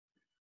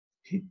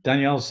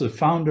Daniel's the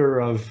founder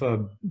of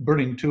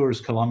Birding Tours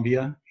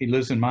Colombia. He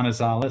lives in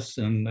Manizales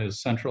in the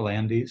Central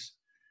Andes,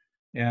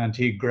 and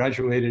he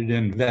graduated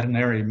in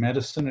veterinary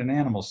medicine and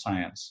animal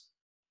science.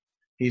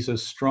 He's a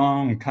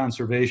strong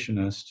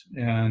conservationist,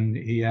 and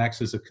he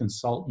acts as a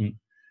consultant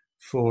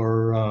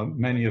for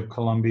many of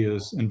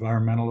Colombia's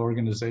environmental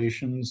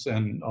organizations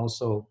and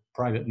also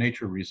private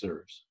nature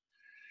reserves.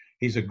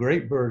 He's a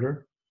great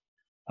birder.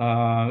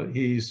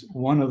 He's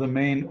one of the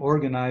main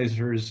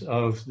organizers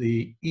of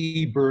the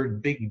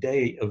eBird Big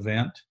Day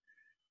event,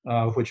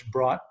 which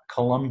brought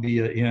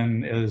Colombia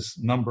in as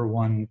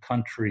 #1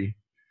 country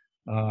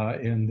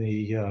in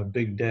the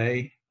Big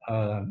Day.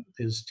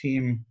 His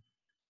team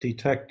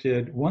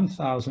detected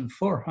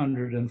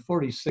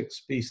 1,446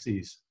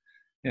 species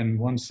in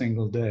one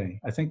single day.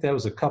 I think that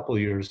was a couple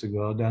years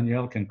ago.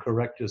 Danielle can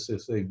correct us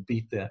if they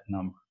beat that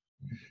number.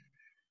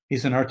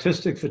 He's an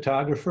artistic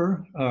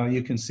photographer.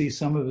 You can see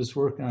some of his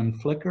work on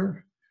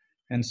Flickr.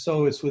 And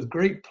so it's with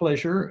great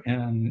pleasure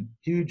and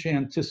huge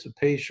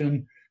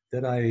anticipation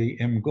that I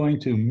am going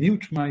to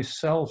mute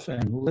myself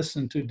and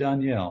listen to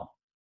Danielle.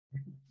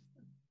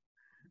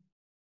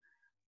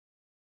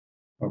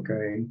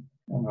 Okay.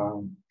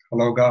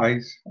 Hello,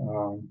 guys.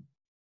 I'm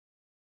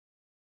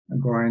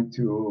going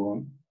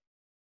to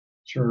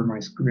share my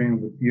screen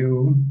with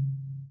you.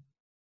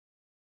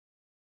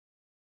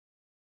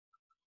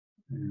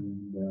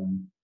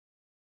 And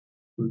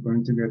we're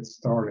going to get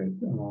started.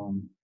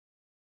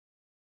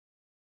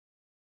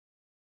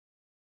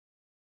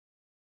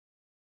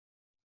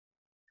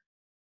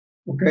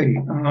 Okay,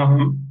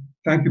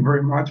 thank you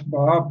very much,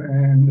 Bob,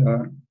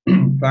 and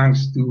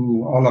thanks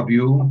to all of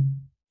you.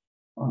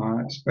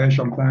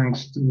 Special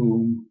thanks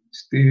to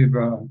Steve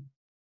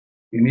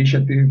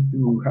Initiative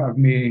to have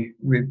me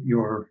with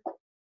your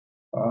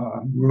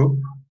group.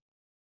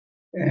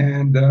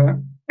 And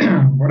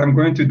what I'm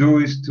going to do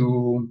is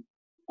to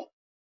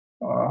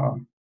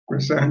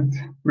present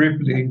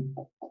briefly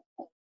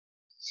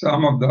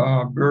some of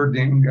the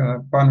birding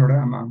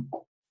panorama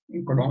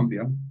in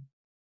Colombia.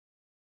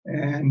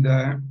 And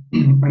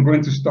I'm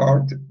going to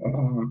start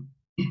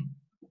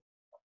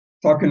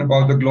talking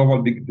about the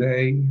Global Big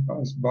Day,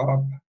 as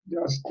Bob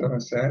just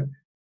said.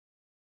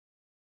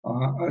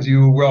 As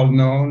you well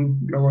know,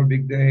 Global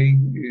Big Day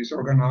is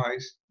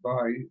organized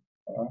by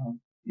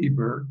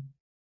eBird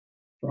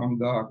from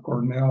the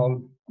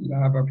Cornell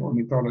Lab of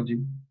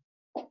Ornithology.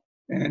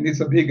 And it's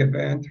a big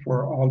event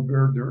for all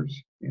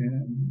birders.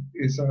 And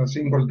it's a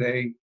single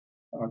day,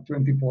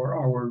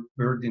 24-hour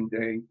birding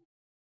day.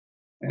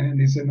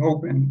 And it's an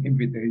open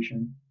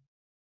invitation.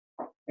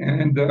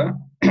 And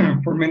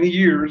for many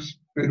years,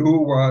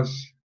 Peru was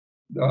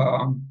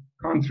the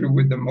country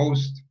with the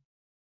most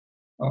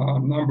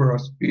number of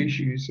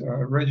species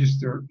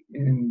registered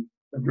in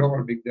the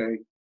Global Big Day.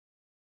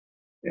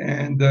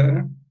 And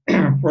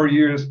 4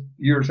 years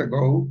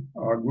ago,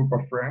 a group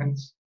of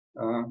friends,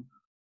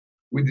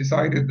 we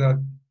decided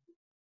that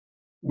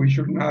we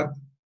should not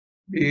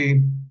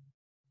be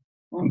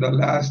on the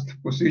last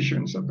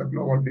positions of the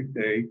Global Big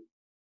Day,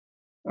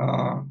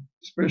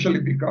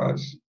 especially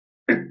because,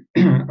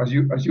 as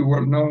you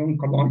well know,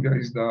 Colombia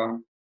is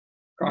the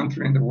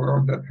country in the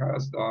world that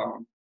has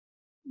the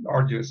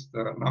largest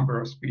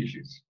number of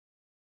species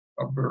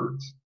of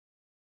birds.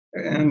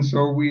 And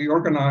so we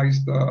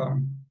organized a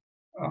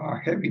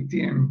heavy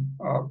team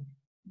of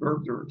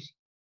birders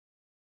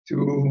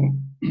to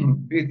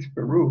beat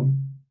Peru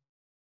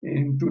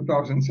in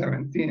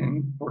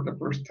 2017 for the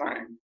first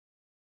time.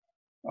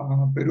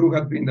 Peru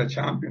had been the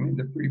champion in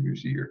the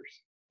previous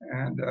years.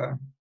 And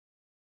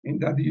in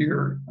that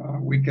year,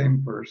 we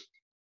came first.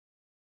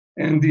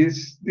 And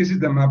this is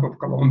the map of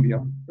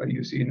Colombia that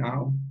you see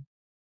now.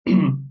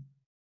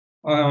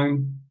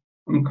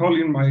 I'm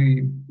calling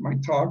my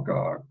talk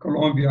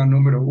Colombia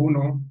número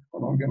uno,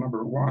 Colombia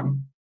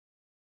 #1.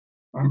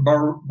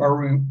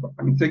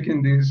 I'm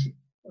taking this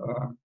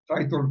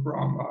title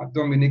from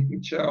Dominique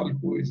Michel,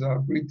 who is a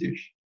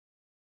British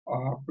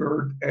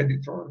bird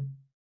editor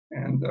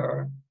and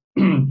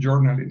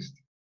journalist.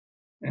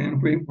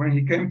 And when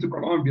he came to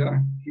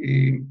Colombia,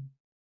 he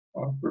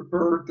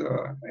prepared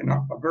a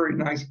very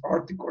nice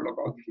article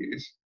about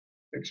his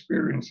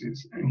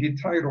experiences, and he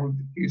titled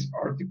his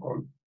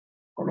article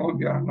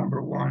Colombia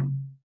 #1.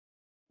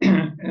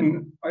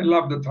 And I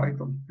love the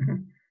title.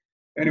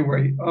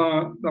 Anyway,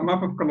 the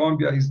map of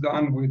Colombia is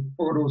done with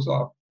photos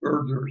of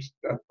birders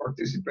that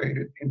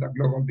participated in the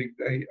Global Big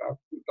Day of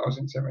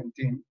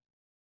 2017.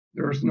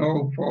 There's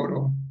no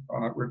photo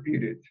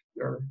repeated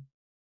there.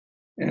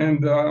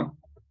 And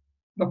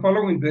the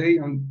following day,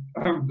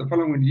 the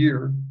following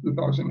year,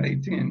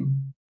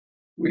 2018,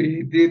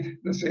 we did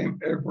the same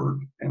effort,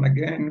 and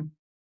again,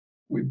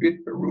 we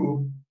beat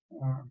Peru.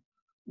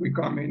 We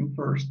come in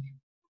first.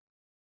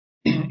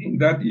 In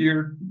that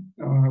year,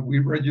 we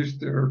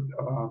registered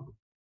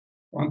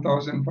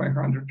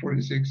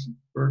 1,546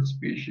 bird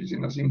species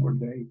in a single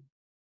day.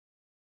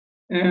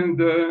 And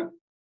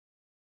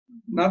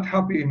not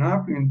happy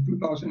enough, in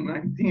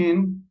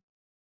 2019,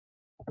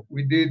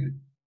 we did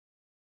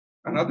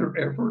another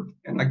effort,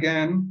 and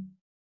again,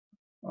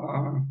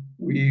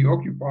 we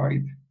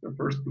occupied the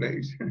first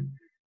place.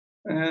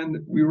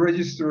 And we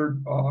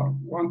registered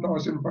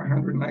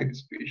 1,590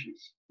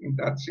 species in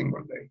that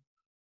single day.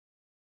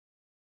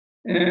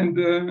 And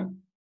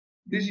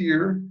this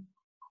year,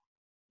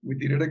 we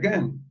did it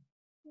again.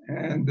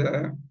 And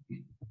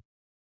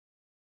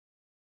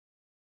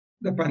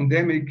the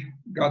pandemic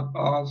got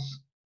us,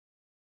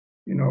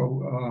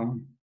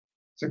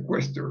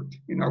 sequestered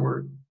in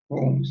our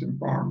homes and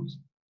farms.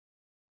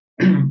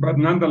 But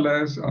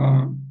nonetheless,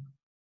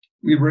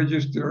 we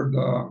registered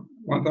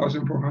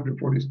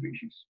 1,440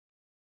 species.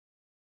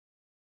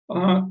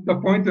 The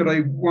point that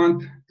I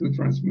want to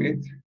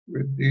transmit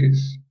with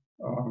this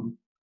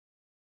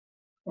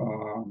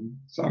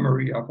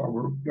summary of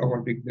our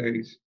Global Big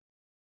Days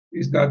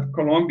is that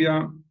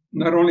Colombia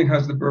not only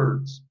has the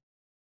birds,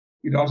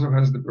 it also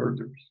has the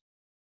birders,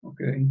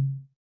 okay?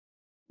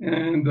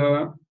 And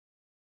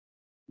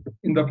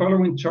in the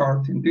following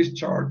chart, in this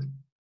chart,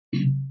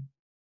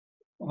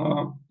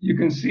 you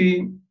can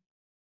see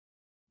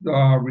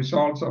the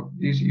results of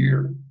this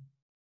year.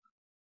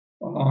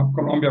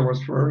 Colombia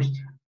was first,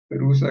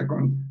 Peru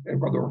second,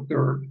 Ecuador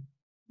third,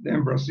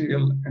 then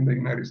Brazil and the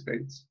United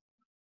States.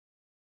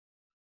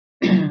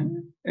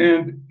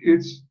 And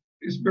it's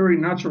very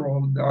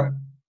natural that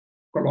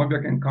Colombia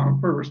can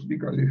come first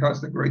because it has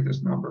the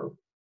greatest number of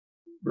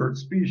bird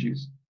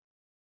species.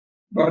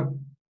 But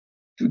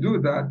to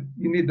do that,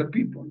 you need the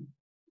people,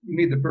 you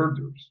need the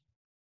birders.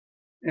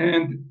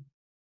 And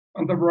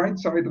on the right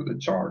side of the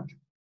chart,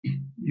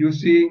 you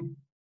see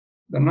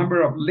the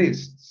number of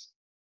lists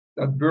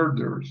that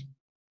birders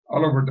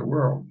all over the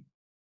world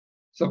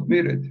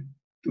submitted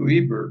to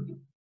eBird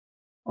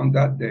on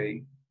that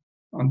day,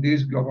 on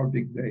this Global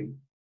Big Day.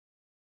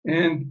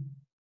 And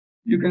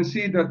you can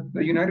see that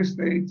the United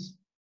States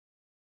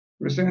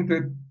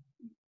presented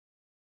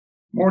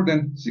more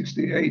than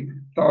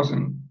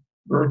 68,000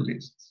 bird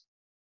lists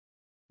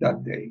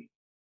that day,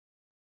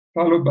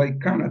 followed by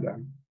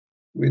Canada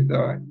with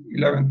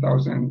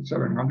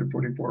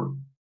 11,744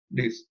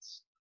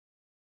 lists.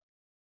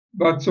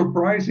 But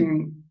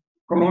surprising,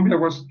 Colombia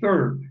was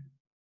third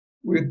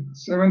with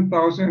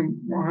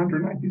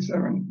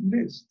 7,197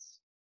 lists,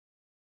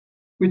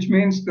 which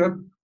means that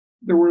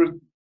there were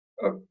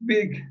a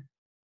big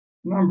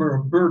number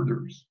of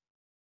birders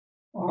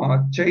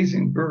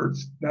chasing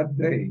birds that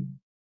day.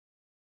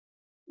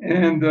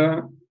 And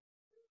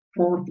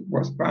fourth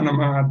was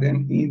Panama,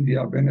 then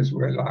India,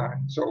 Venezuela,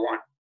 and so on.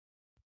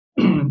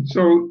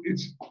 So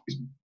it's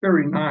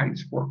very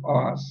nice for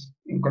us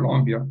in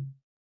Colombia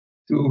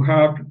to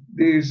have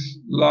this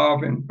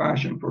love and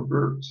passion for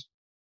birds.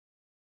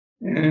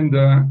 And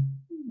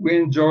we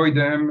enjoy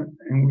them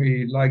and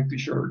we like to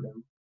share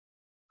them.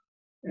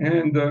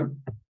 And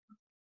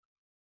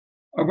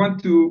I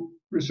want to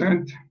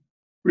present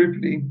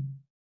briefly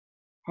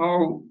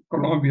how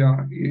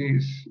Colombia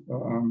is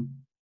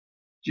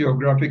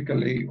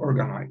geographically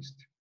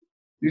organized.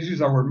 This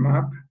is our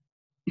map.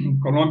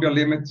 Colombia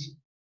limits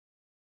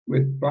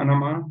with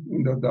Panama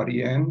in the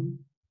Darien,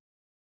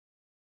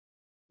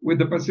 with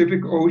the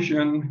Pacific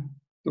Ocean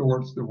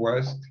towards the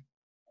west.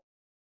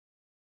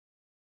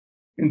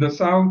 In the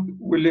south,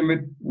 we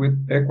limit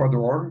with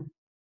Ecuador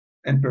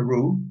and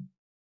Peru.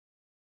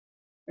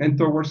 And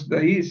towards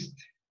the east,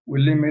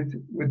 we limit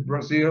with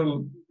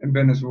Brazil and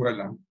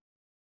Venezuela.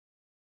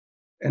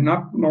 And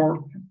up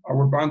north,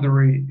 our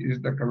boundary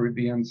is the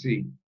Caribbean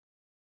Sea.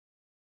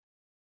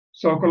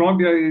 So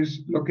Colombia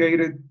is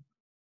located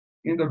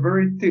in the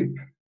very tip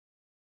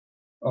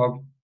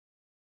of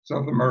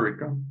South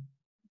America.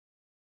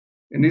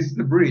 And it's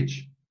the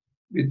bridge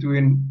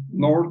between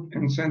North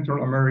and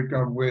Central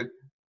America with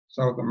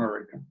South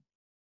America.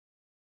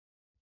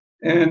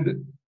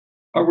 And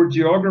our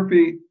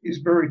geography is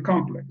very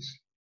complex.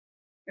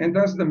 And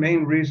that's the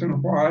main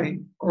reason why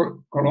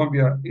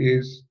Colombia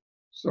is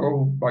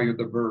so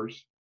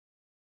biodiverse,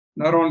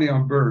 not only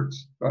on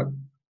birds, but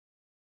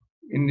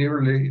in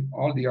nearly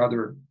all the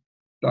other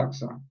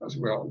taxa as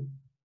well.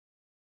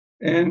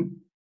 And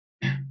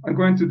I'm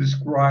going to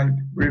describe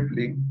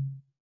briefly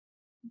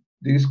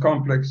this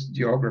complex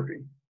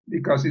geography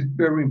because it's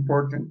very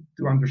important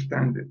to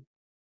understand it.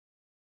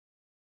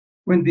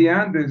 When the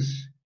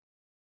Andes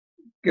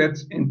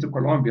gets into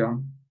Colombia,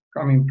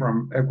 coming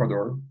from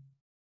Ecuador,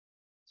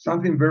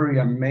 something very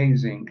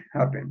amazing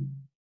happened.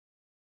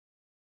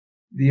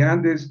 The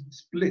Andes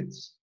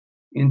splits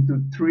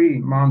into 3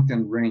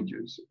 mountain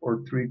ranges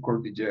or 3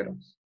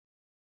 cordilleras.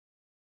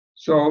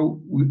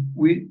 So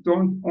we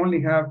don't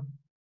only have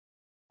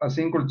a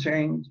single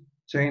chain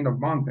of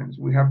mountains,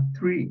 we have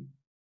 3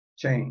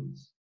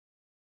 chains.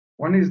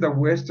 One is the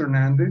Western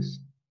Andes,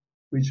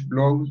 which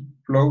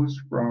flows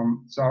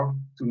from south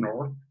to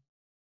north.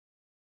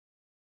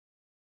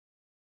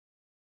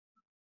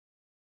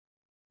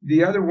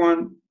 The other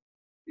one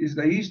is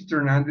the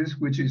Eastern Andes,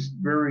 which is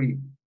very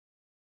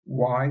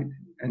wide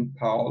and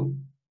tall,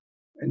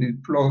 and it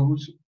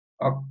flows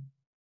up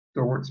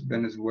towards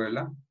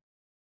Venezuela.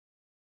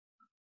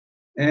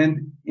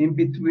 And in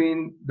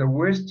between the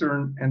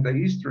Western and the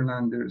Eastern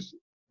Andes,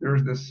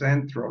 there's the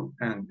Central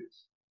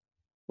Andes,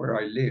 where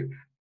I live.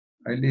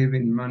 I live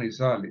in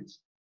Manizales,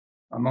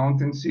 a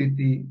mountain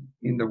city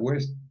in the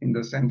west, in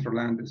the central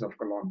Andes of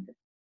Colombia,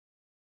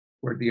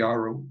 where the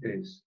arrow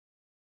is.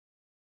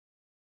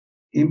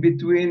 In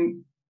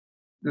between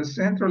the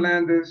central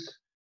Andes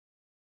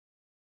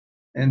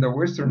and the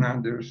western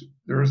Andes,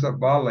 there's a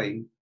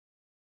valley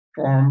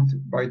formed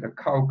by the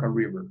Cauca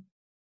River.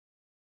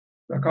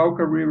 The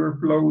Cauca River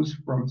flows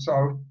from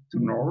south to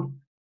north,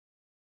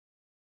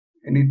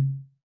 and it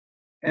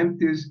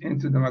empties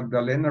into the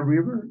Magdalena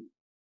River,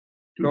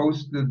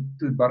 close to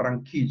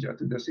Barranquilla,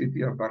 to the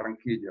city of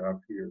Barranquilla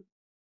up here.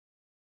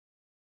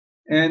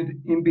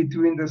 And in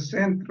between the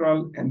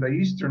central and the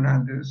eastern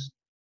Andes,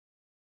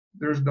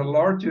 there's the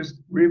largest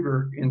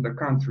river in the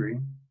country,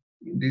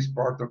 in this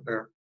part of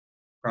the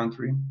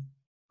country,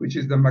 which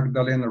is the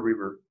Magdalena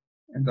River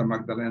and the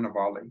Magdalena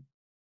Valley.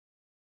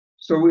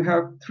 So we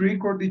have three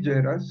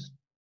cordilleras,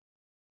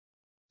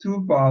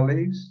 two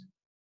valleys,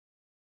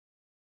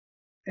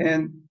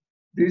 and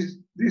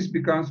this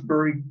becomes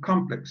very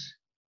complex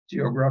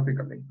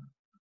geographically.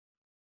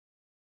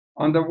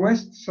 On the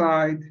west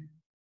side,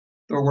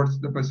 towards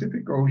the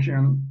Pacific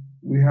Ocean,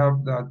 we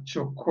have the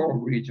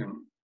Chocó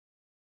region.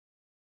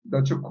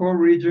 The Chocó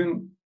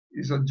region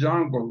is a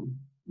jungle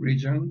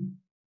region.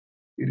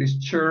 It is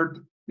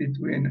shared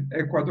between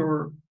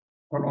Ecuador,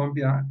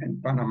 Colombia,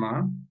 and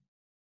Panama.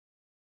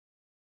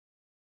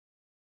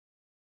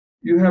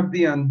 You have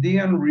the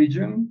Andean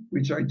region,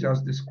 which I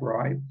just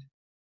described.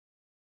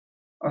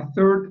 A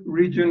third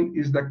region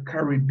is the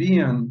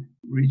Caribbean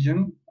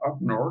region up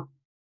north.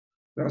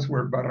 That's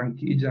where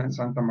Barranquilla and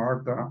Santa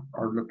Marta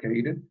are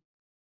located.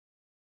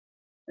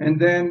 And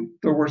then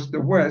towards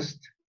the west,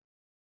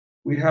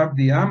 we have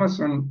the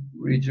Amazon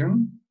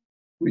region,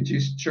 which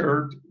is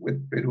shared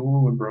with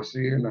Peru and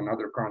Brazil and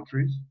other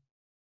countries.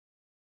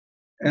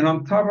 And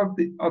on top of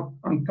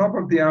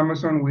the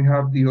Amazon, we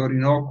have the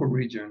Orinoco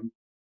region,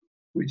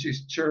 which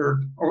is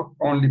shared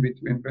only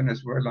between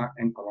Venezuela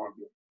and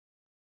Colombia.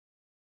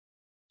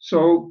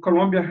 So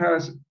Colombia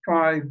has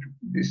 5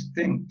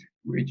 distinct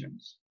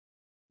regions.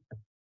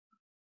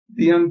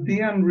 The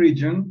Andean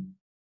region,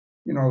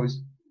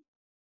 is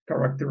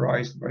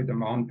characterized by the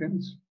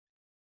mountains.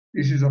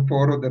 This is a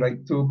photo that I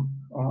took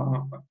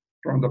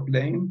from the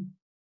plane.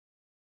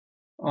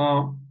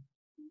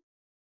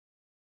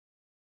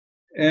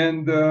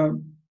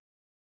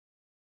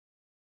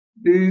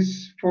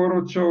 This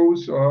photo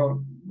shows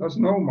the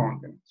snow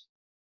mountains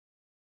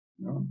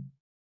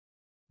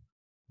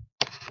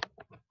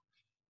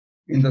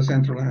in the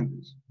central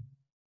Andes.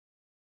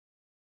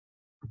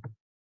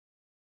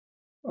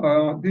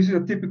 This is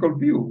a typical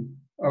view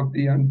of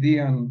the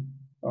Andean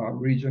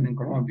region in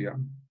Colombia,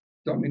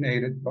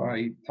 dominated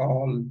by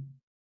tall,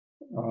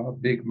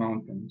 big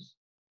mountains.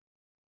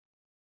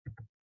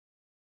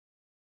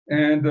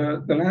 And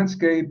the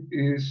landscape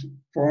is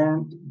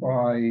formed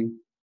by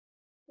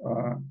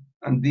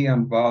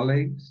Andean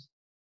valleys.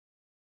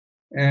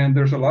 And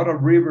there's a lot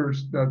of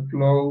rivers that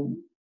flow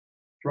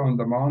from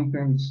the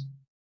mountains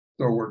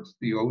towards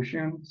the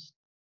oceans.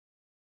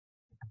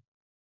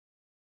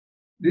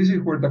 This is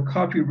where the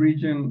coffee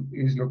region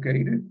is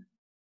located.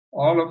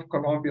 All of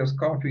Colombia's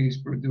coffee is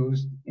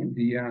produced in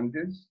the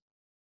Andes.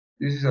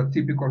 This is a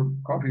typical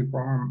coffee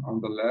farm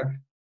on the left.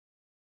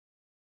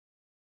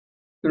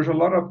 There's a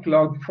lot of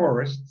cloud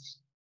forests.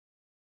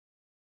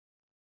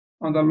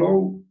 On the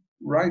low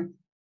right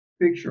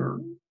picture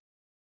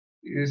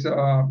is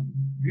a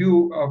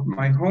view of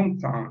my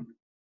hometown.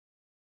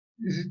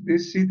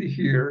 This city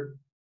here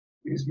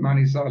is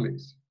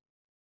Manizales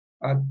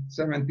at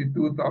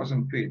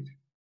 72,000 feet.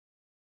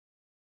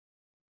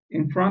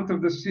 In front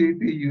of the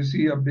city, you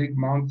see a big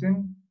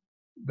mountain.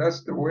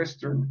 That's the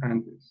Western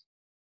Andes.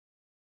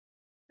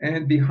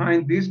 And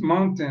behind this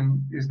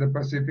mountain is the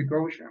Pacific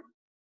Ocean.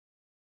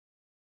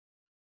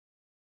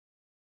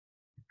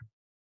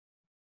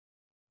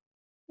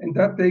 And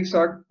that takes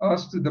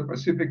us to the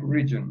Pacific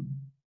region.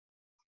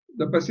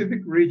 The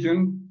Pacific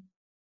region,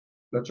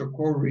 the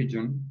Chocó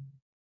region,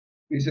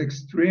 is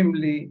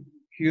extremely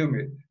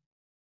humid.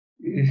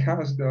 It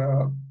has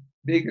the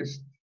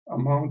biggest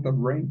amount of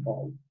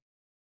rainfall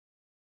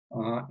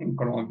in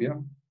Colombia.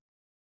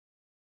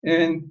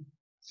 And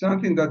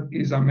something that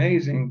is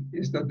amazing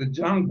is that the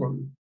jungle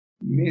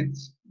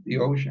meets the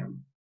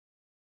ocean.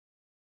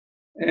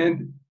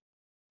 And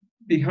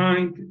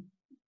behind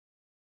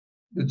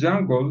the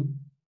jungle,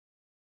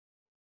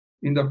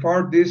 in the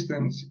far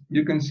distance,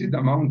 you can see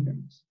the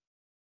mountains.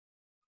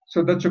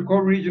 So the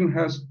Chocó region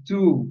has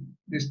 2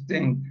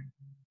 distinct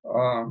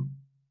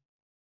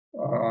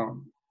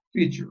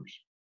features.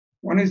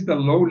 One is the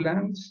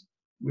lowlands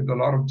with a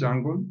lot of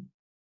jungle,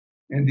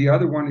 and the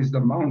other one is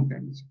the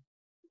mountains.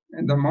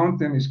 And the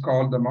mountain is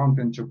called the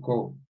Mountain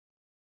Chocó.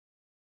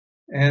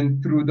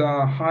 And through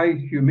the high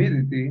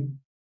humidity,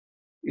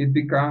 it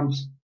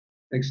becomes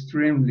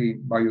extremely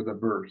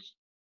biodiverse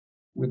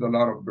with a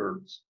lot of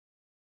birds.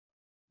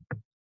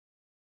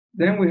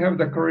 Then we have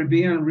the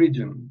Caribbean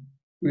region,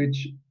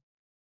 which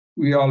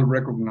we all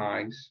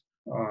recognize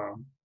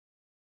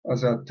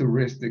as a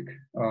touristic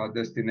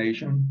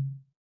destination.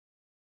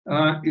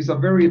 It's a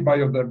very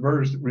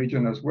biodiverse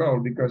region as well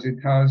because it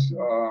has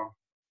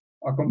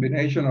a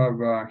combination of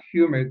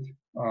humid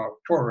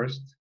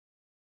forest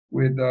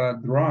with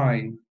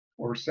dry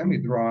or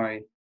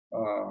semi-dry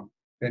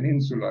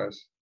peninsulas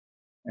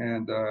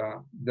and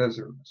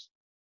deserts.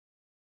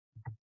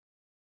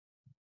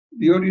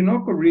 The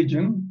Orinoco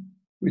region,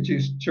 which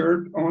is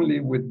shared only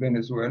with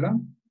Venezuela,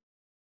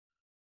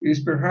 is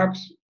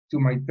perhaps, to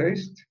my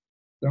taste,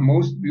 the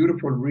most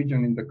beautiful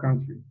region in the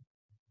country.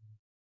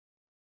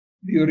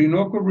 The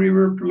Orinoco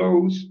River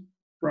flows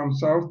from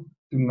south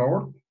to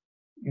north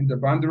in the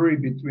boundary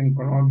between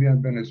Colombia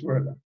and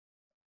Venezuela.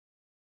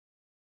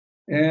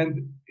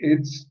 And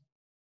it's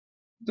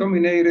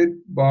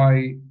dominated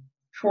by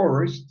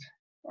forest,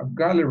 a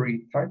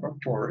gallery type of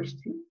forest.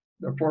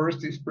 The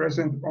forest is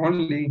present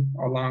only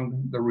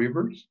along the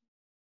rivers.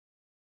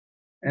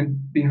 And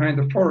behind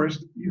the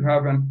forest, you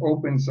have an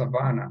open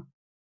savanna.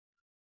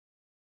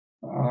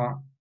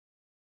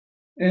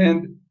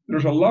 And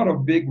there's a lot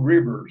of big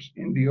rivers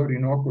in the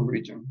Orinoco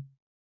region.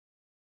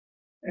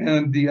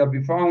 And the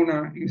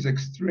avifauna is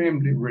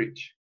extremely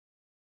rich.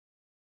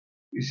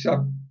 It's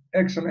an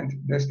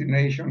excellent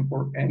destination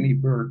for any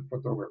bird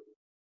photographer.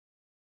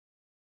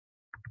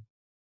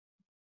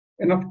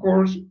 And of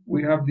course,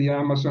 we have the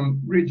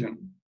Amazon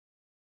region,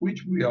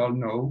 which we all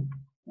know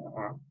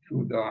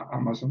through the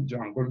Amazon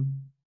jungle.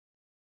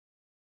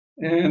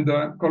 And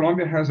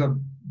Colombia has a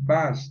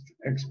vast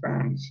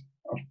expanse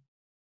of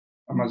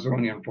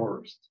Amazonian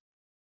forest.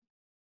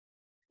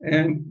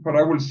 And what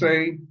I will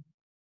say,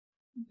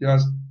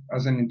 just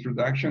as an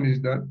introduction,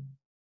 is that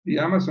the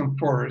Amazon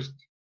forest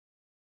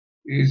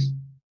is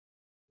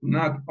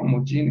not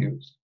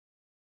homogeneous.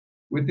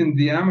 Within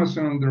the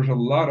Amazon, there's a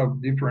lot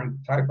of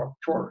different type of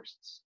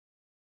forests.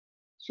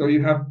 So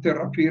you have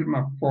terra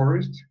firma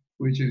forest,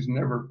 which is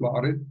never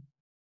flooded.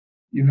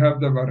 You have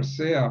the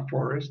Varcea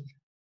forest,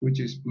 which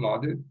is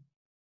flooded.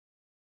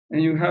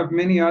 And you have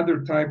many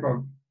other type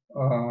of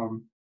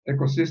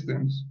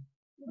ecosystems,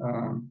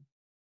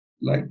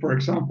 like, for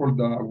example,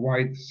 the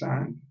white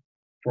sand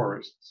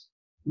forests,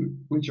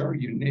 which are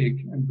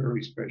unique and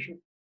very special.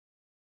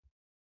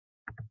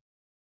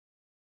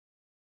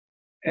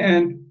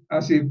 And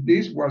as if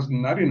this was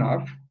not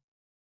enough,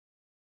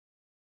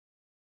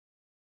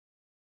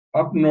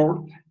 up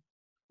north,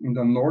 in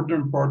the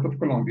northern part of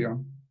Colombia,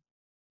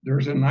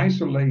 there's an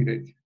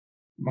isolated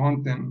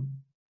mountain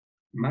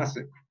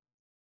massif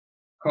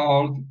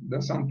called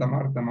the Santa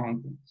Marta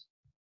Mountains.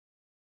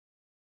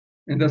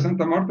 And the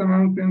Santa Marta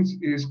Mountains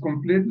is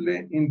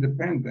completely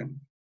independent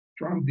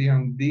from the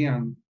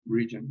Andean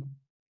region.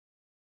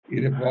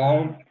 It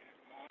evolved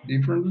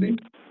differently.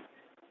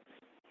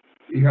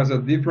 It has a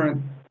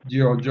different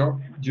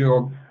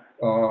geological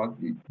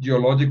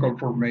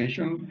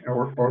formation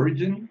or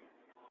origin,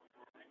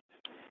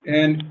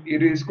 and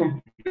it is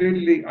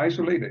completely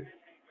isolated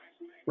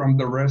from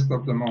the rest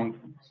of the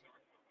mountains.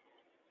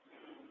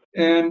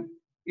 And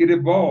it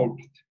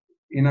evolved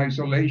in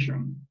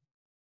isolation,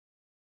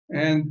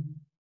 and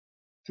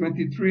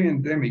 23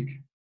 endemic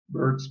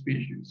bird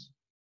species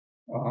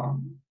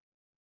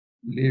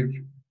live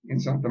in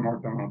Santa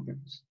Marta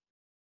Mountains.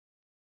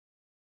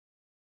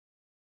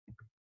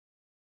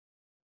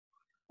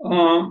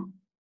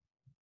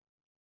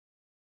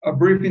 A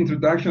brief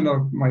introduction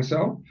of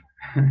myself.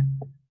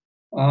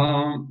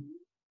 My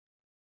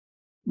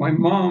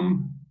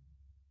mom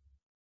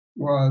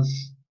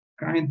was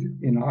kind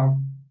enough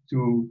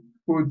to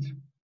put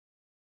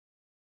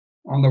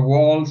on the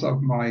walls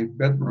of my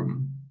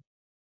bedroom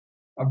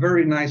a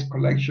very nice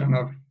collection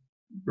of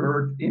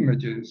bird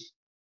images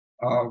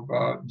of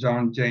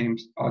John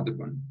James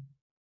Audubon.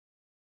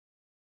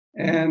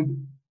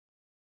 And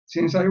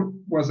since I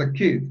was a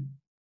kid,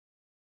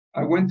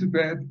 I went to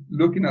bed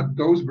looking at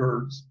those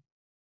birds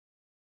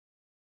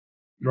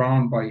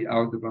drawn by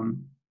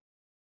Audubon.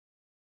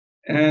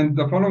 And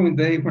the following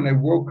day, when I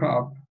woke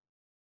up,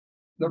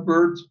 the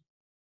birds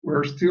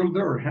were still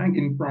there,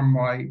 hanging from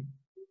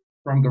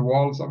the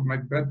walls of my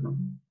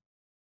bedroom.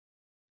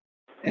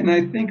 And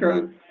I think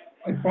I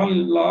fell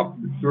in love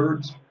with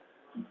birds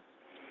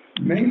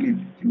mainly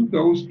through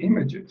those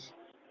images.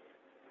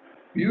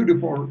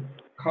 Beautiful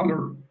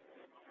color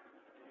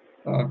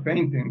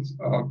paintings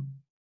of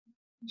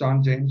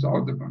John James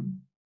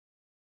Audubon.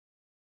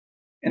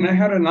 And I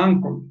had an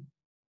uncle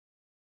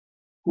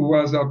who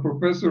was a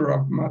professor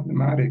of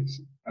mathematics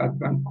at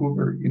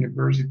Vancouver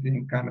University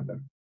in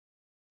Canada,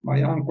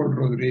 my uncle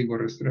Rodrigo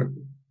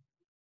Restrepo.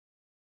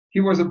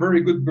 He was a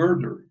very good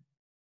birder,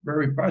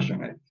 very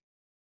passionate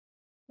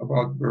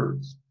about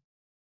birds.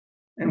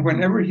 And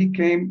whenever he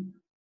came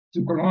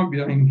to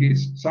Colombia in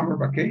his summer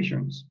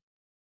vacations,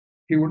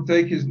 he would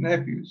take his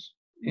nephews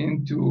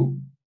into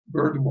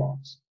bird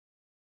walks.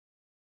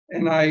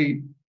 And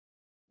I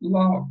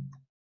loved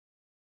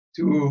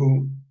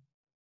to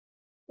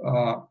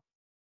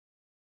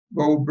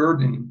go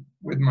birding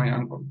with my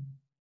uncle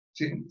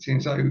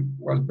since I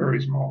was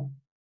very small.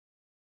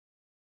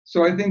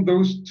 So I think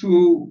those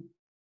two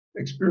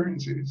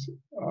experiences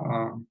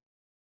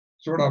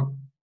sort of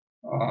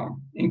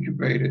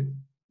incubated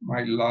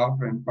my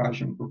love and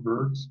passion for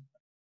birds.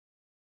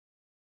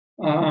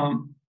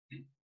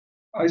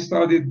 I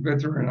studied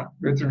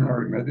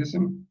veterinary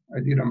medicine. I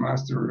did a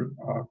Master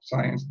of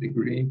Science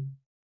degree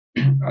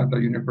at the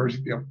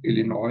University of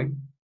Illinois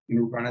in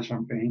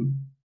Urbana-Champaign.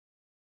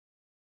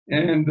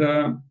 And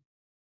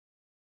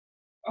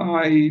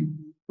I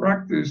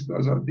practiced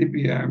as a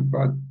DPM,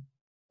 but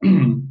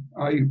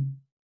I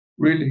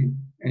really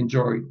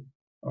enjoyed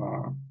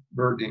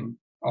birding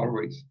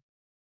always.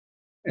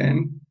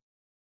 And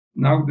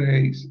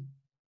nowadays,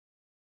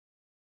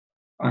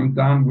 I'm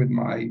done with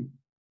my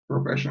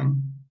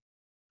profession,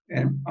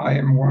 and I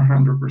am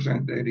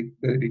 100%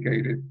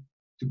 dedicated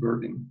to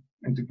birding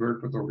and to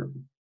bird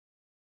photography.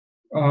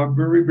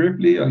 Very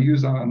briefly, I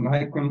use a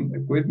Nikon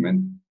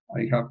equipment.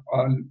 I have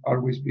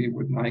always been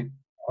with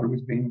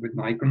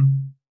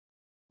Nikon.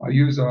 I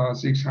use a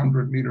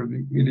 600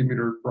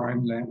 millimeter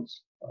prime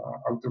lens,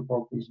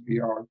 autofocus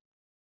VR,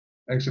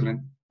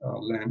 excellent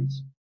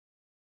lens.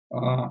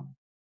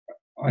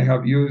 I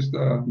have used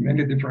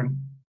many different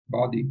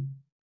bodies.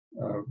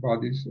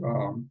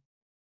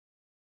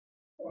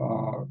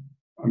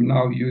 I'm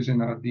now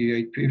using a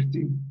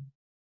D850.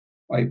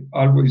 I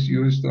always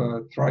used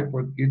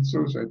tripod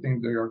Gitsos. I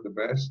think they are the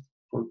best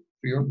for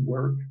field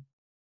work.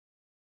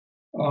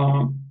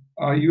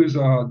 I use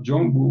a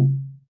Jumbo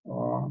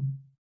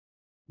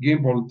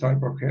gimbal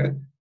type of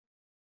head,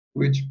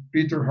 which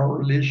Peter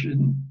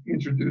Howrelian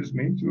introduced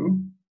me to.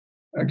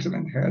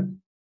 Excellent head.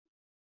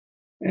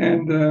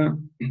 And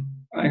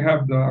I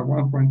have the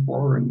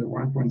 1.4 and the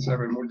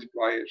 1.7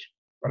 multipliers,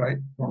 but I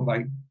don't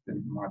like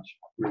them much,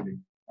 really.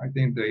 I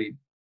think they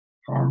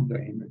harm the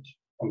image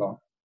a lot.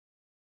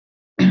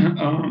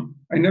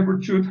 I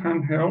never shoot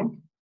handheld.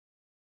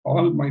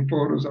 All my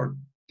photos are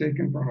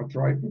taken from a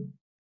tripod.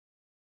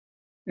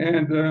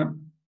 And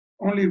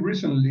only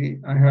recently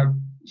I have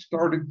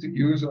started to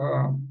use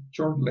a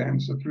short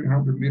lens, a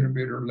 300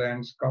 millimeter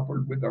lens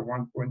coupled with a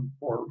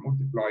 1.4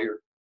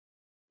 multiplier,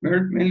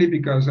 mainly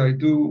because I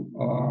do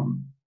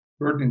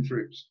birding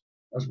trips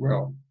as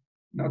well.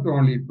 Not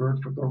only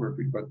bird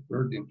photography, but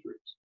birding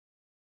trips.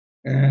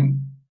 And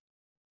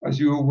as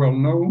you well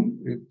know,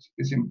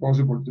 it's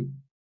impossible to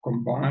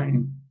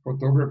combine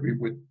photography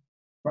with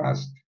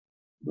fast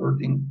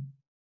birding.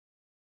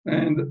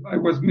 And I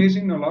was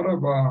missing a lot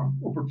of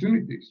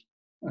opportunities.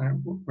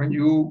 When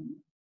you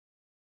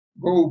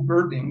go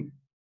birding,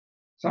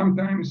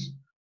 sometimes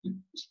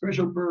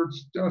special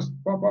birds just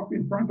pop up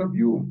in front of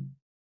you.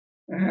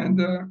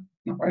 And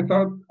I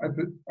thought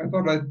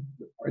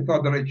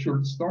that I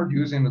should start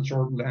using a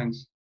short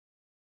lens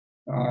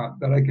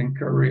that I can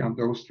carry on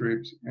those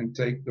trips and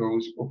take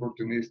those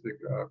opportunistic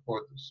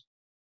photos.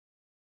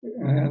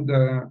 And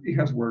it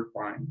has worked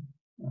fine.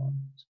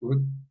 It's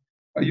good.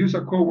 I use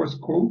a Kowa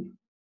scope.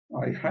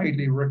 I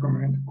highly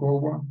recommend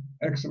Kowa.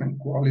 Excellent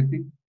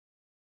quality.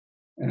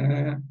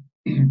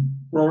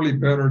 Probably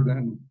better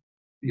than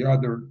the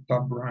other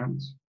top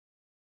brands.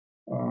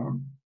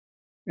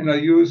 And I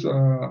use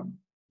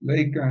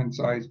Leica and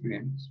size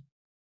beams.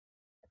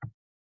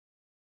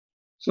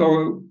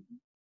 So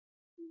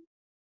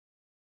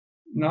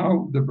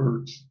now the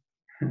birds.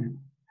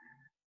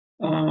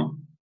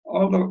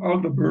 All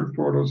the bird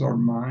photos are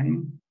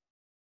mine,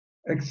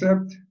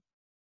 except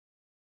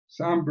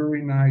some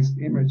very nice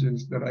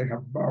images that I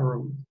have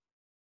borrowed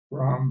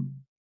from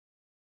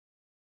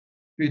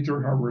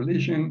Peter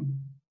Howrelian,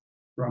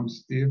 from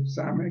Steve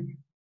Samek,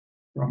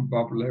 from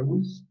Bob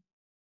Lewis,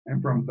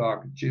 and from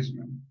Doug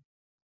Chisman.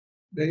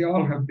 They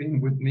all have been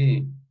with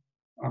me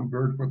on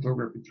bird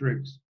photography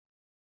trips.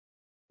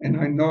 And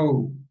I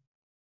know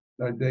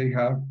that they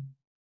have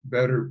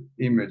better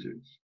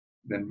images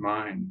than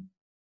mine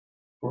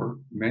for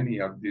many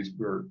of these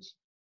birds.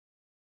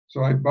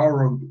 So I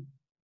borrowed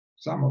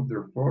some of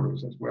their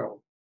photos as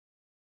well.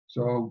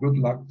 So good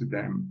luck to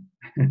them.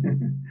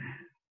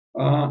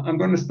 I'm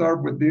going to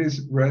start with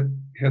this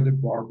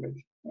red-headed barbet,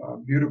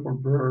 beautiful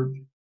bird.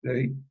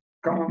 They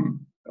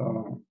come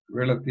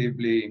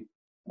relatively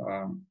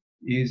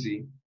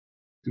easy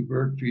to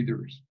bird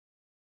feeders,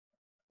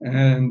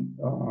 and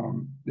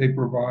they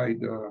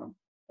provide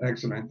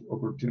excellent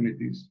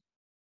opportunities.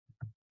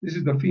 This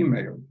is the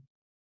female,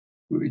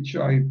 which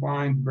I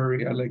find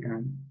very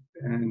elegant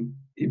and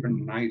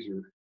even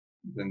nicer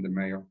than the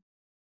male.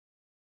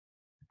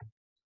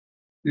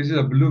 This is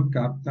a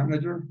blue-capped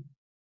tanager,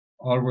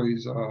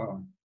 always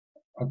a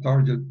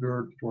target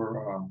bird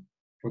for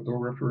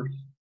photographers.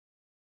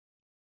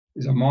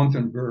 It's a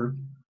mountain bird,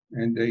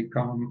 and they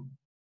come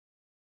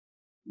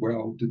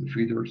well to the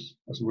feeders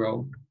as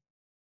well.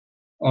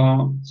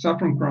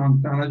 Saffron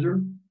crown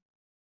tanager.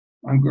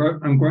 I'm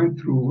going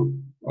through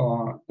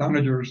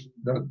tanagers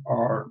that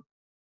are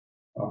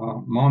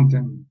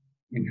mountain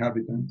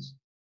inhabitants.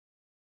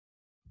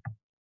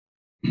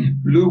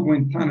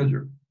 Blue-winged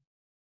tanager,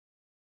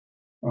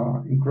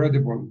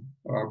 incredible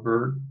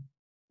bird.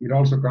 It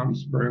also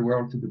comes very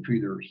well to the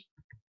feeders.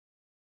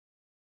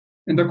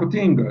 And the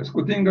cotingas.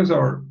 Cotingas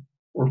are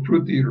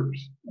fruit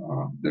eaters.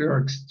 They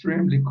are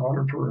extremely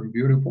colorful and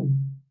beautiful.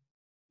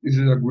 This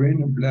is a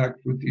green and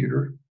black fruit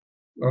eater.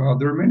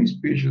 There are many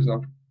species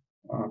of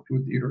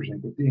fruit eaters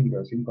and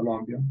cotingas in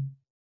Colombia.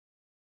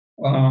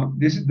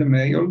 This is the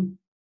male,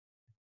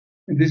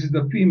 and this is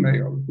the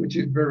female, which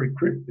is very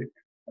cryptic,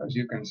 as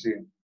you can see.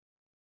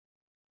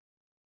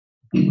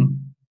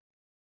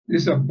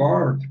 This is a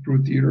barred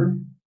fruit eater.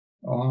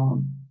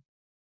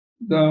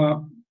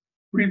 The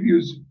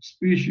previous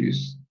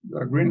species,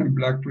 the green and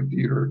black fruit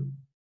eater,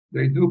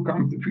 they do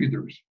come to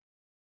feeders.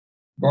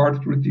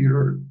 Barred fruit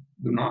eater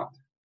do not.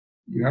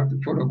 You have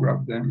to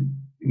photograph them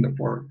in the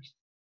forest.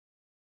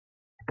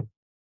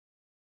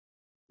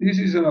 This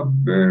is a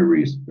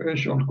very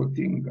special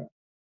cotinga,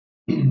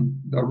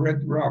 the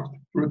red ruffed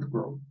fruit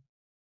crow.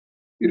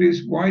 It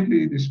is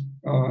widely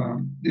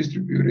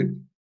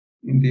distributed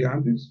in the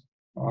Andes,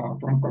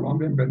 from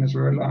Colombia and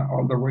Venezuela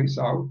all the way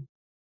south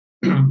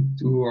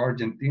to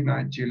Argentina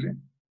and Chile.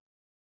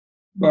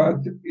 But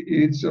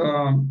it's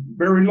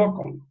very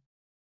local,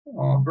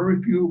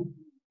 very few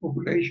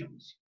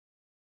populations.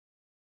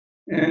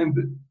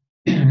 And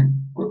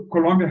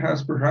Colombia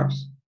has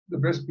perhaps the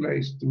best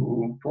place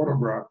to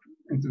photograph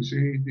and to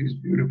see this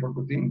beautiful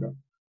cotinga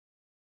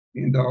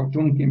in the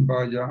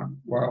Otunquimbaya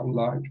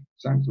Wildlife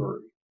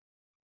Sanctuary,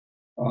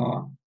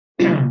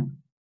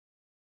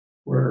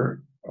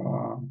 where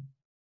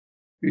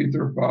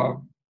Peter,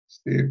 Bob,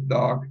 Steve,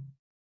 Doc,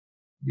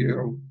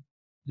 Gil,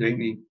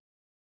 Janie,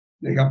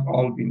 they have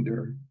all been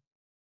there.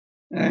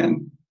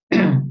 And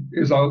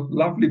it's a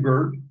lovely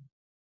bird.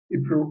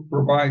 It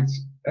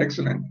provides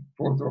excellent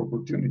photo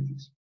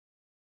opportunities.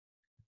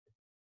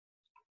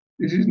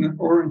 This is an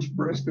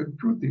orange-breasted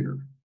fruit eater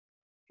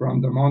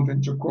from the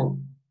mountain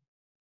Chocó.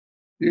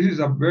 This is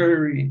a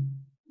very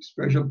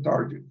special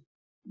target,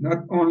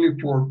 not only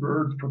for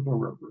bird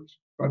photographers,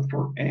 but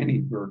for any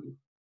bird.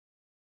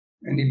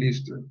 Any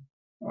lister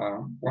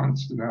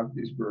wants to have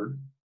this bird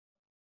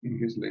in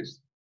his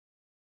list.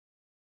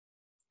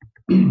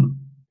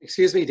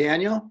 Excuse me,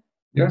 Daniel?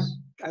 Yes?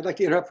 I'd like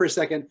to interrupt for a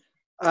second.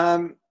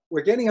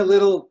 We're getting a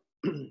little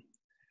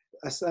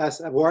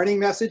a warning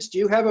message. Do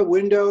you have a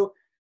window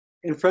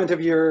in front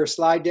of your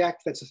slide deck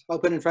that's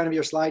open in front of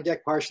your slide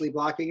deck, partially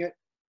blocking it?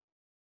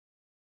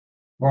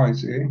 Oh, I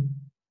see.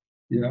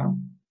 Yeah.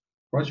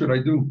 What should I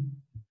do?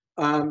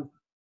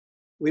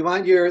 We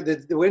want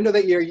the window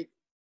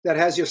that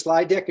has your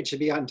slide deck, it should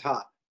be on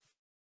top.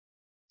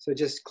 So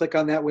just click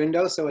on that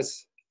window so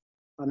it's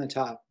on the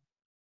top.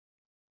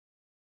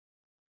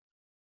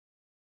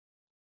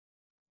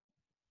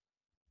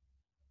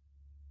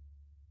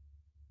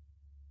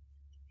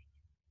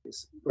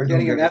 We're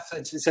getting a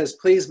message that says,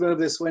 please move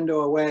this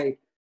window away.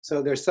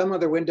 So there's some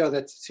other window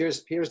that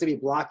appears to be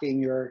blocking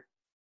your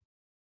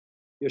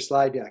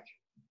slide deck.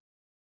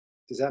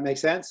 Does that make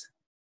sense?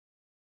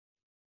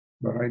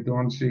 But I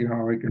don't see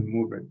how I can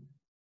move it.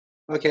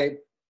 Okay,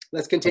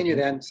 let's continue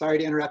then. Sorry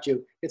to interrupt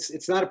you.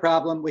 It's not a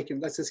problem.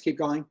 Let's just keep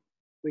going.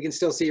 We can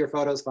still see your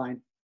photos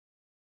fine.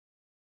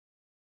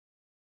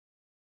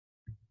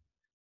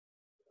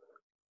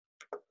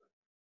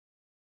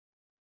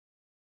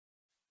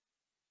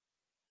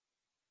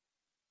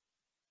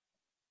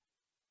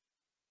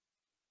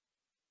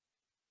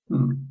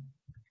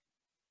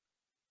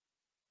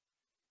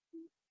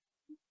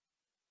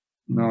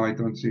 No, I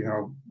don't see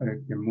how I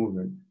can move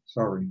it.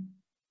 Sorry.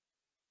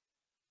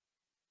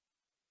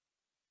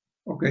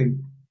 Okay.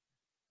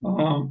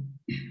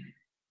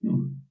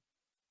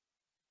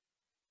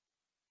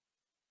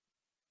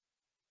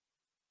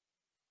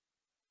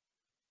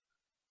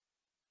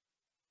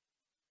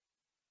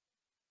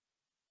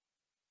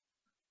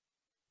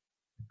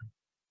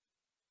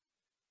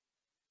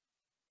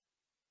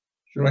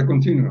 Should I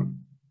continue?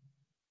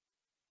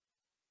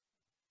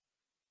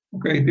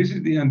 Okay, this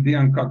is the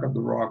Andean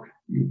cockatoo rock.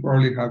 You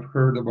probably have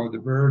heard about the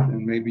bird,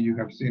 and maybe you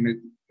have seen it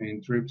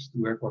in trips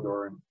to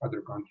Ecuador and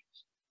other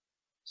countries.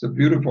 It's a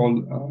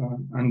beautiful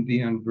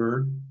Andean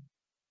bird.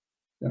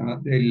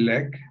 They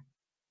lek,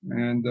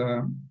 and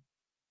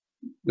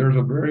there's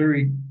a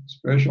very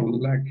special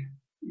lek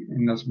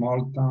in a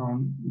small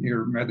town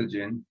near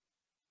Medellin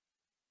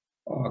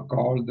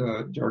called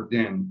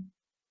Jardin.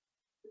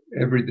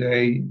 Every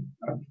day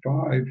at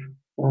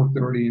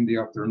 4:30 in the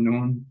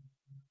afternoon,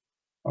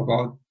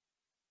 about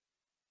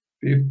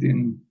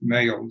 15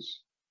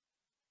 males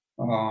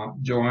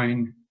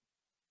join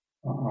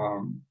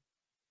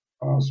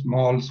a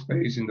small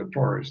space in the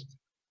forest,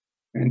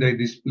 and they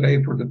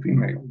display for the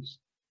females.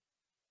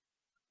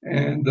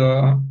 And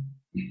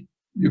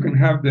you can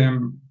have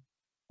them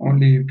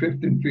only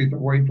 15 feet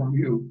away from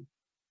you,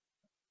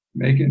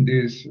 making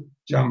these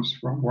jumps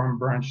from one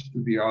branch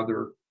to the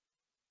other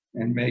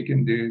and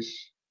making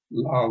these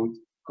loud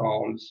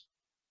calls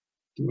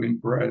to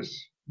impress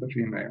the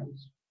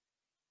females.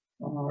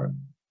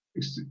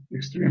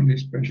 Extremely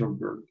special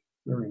bird,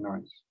 very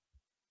nice.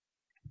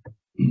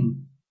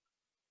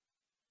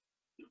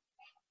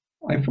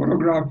 I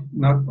photograph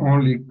not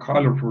only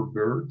colorful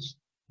birds,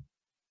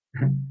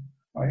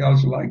 I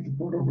also like to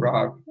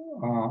photograph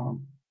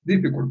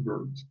difficult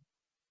birds,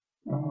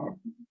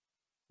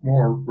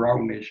 more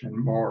brownish and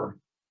more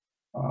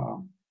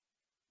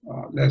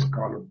less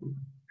colorful.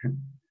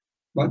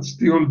 but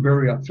still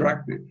very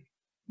attractive,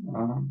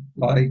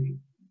 like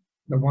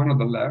the one on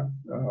the left,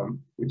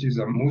 which is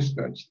a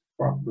mustache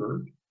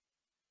bird.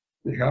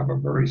 They have a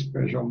very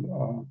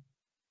special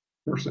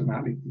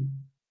personality.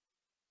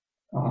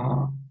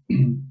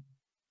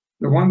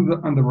 The one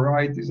on the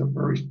right is a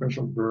very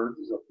special bird.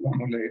 It's a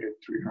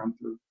plumulated tree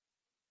hunter.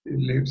 It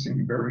lives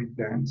in very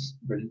dense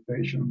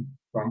vegetation,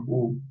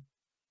 bamboo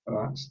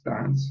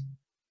stands.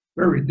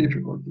 Very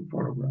difficult to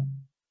photograph.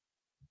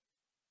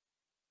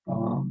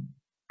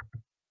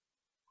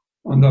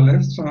 On the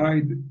left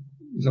side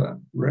is a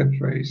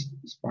red-faced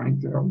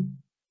spine-tail,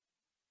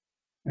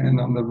 and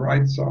on the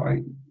right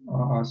side,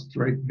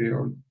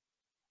 straight-billed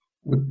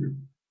woodpecker.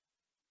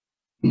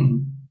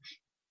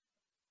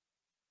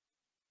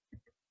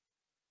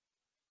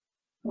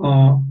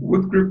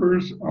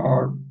 Woodpeckers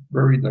are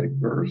very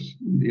diverse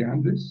in the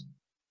Andes.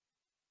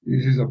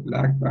 This is a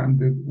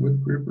black-banded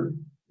woodpecker.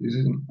 This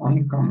is an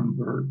uncommon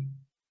bird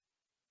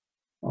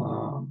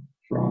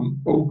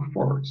from oak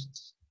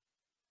forests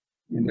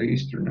in the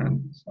eastern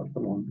Andes of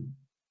Colombia.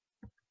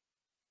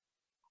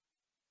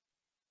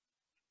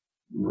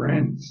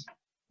 Wrens.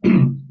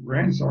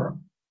 Wrens are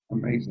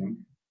amazing.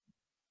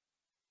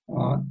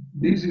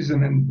 This is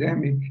an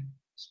endemic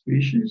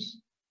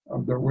species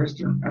of the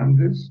western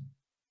Andes,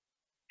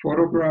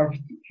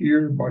 photographed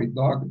here by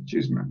Doug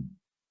Chisman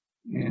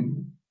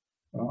in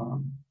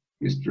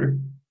his trip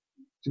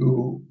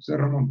to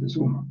Cerro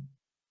Montezuma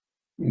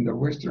in the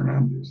western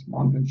Andes,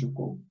 Mountain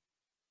Chocó.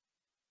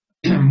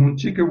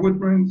 Munchique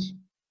woodwrens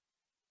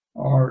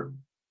are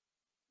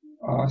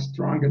a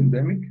strong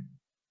endemic.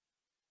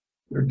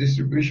 Their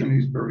distribution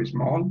is very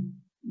small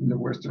in the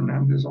western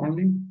Andes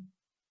only,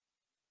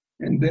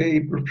 and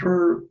they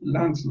prefer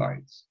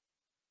landslides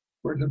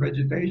where the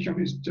vegetation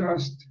is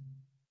just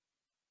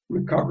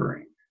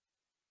recovering.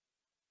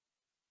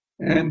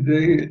 And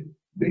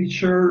they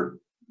share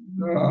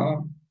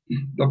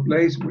the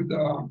place with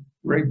the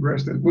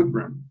gray-breasted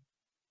woodwren.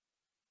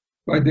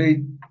 But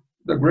the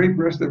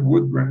gray-breasted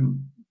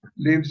woodwren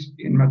lives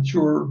in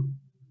mature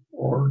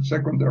or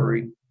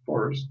secondary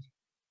forest,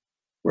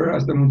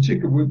 whereas the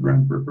Munchique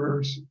woodwren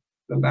prefers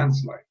the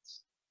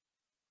landslides.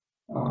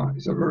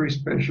 It's a very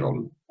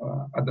special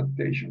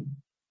adaptation.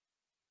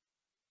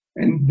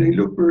 And they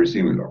look very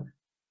similar,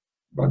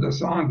 but the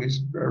song is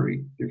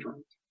very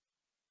different.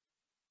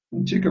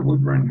 Munchique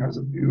woodwren has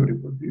a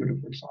beautiful,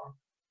 beautiful song.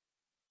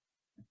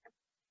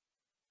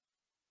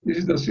 This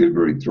is the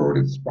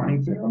silvery-throated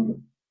spine-tail,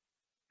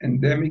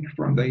 endemic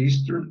from the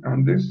eastern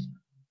Andes,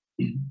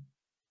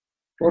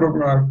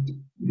 photographed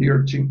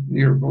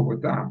near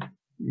Bogota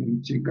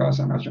in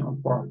Chicasa National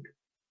Park.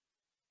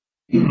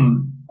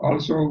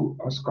 Also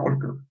a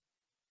skulker,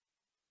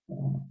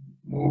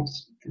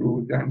 moves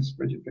through dense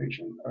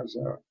vegetation as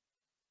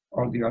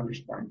all the other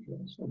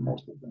spine-tails, or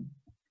most of them.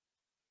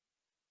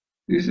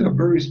 This is a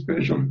very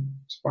special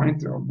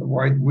spine-tail, the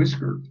white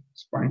whiskered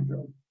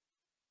spine-tail.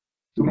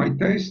 To my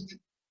taste,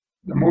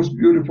 the most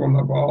beautiful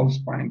of all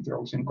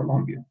spine-tails in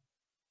Colombia.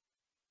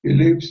 It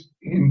lives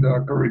in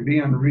the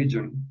Caribbean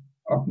region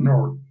up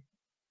north,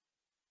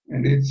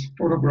 and it's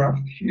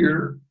photographed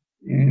here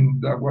in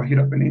the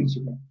Guajira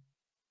Peninsula.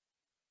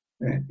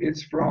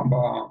 It's from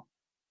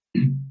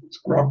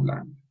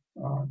scrubland,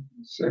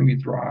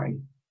 semi-dry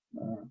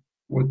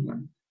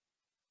woodland.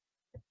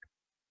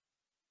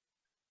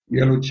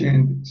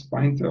 Yellow-chinned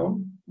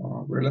spine-tail,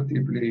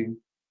 relatively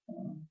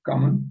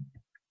common.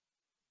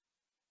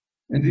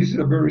 And this is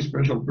a very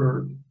special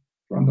bird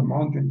from the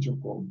mountain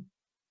Chocó.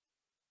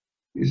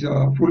 It's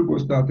a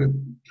fulvous-dotted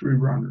tree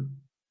runner.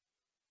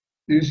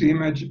 This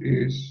image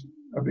is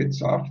a bit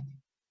soft,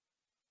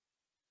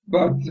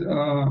 but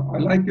I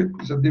like it.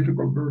 It's a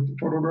difficult bird to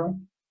photograph,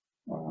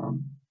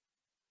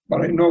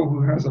 but I know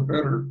who has a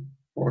better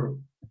photo.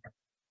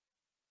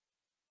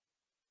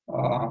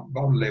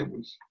 Bob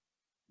Lewis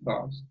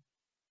does.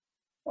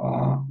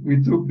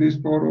 We took this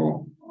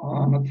photo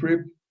on a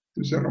trip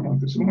to Cerro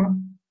Montezuma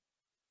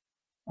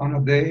on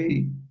a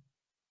day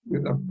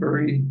with a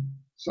very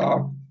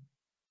soft,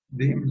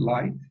 dim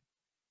light.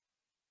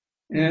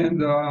 And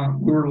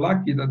we were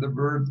lucky that the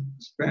bird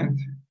spent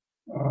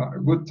a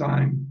good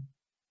time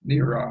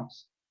near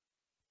us.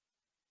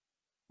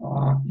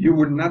 You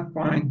would not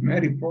find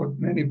many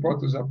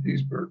photos of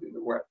this bird in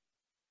the web.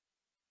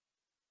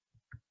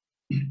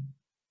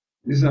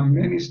 This is a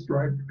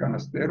many-striped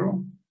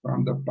canastero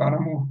from the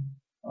Páramo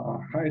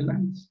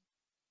highlands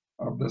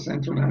of the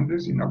Central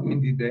Andes in a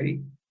windy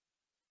day.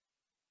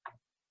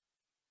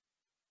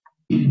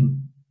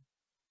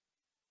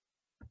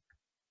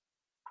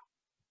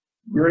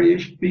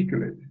 Grayish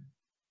picolet,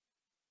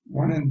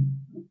 one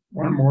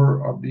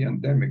more of the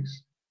endemics.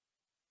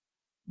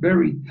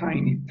 Very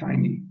tiny,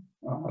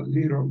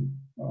 little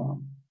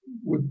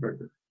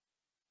woodpecker.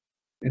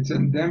 It's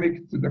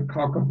endemic to the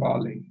Cauca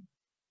Valley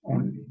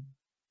only.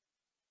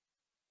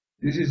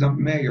 This is a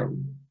male.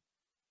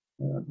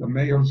 The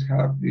males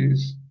have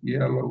these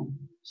yellow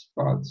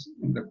spots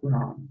in the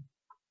ground.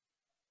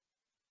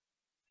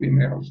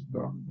 Females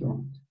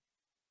don't.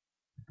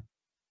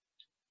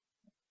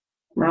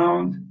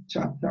 Ground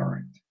chat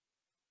tarrant.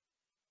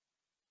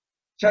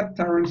 Chat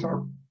tyrants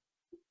are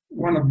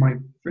one of my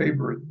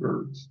favorite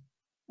birds.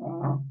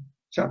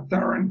 Chat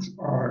tyrants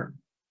are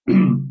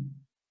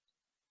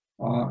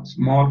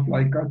small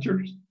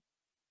flycatchers.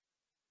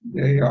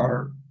 They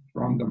are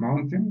from the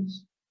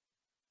mountains,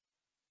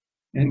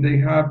 and they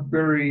have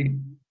very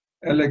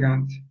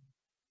elegant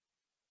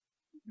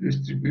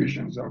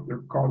distributions of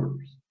their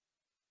colors.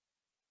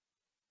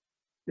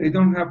 They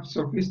don't have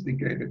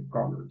sophisticated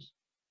colors,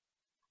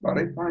 but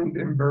I find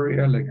them very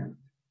elegant.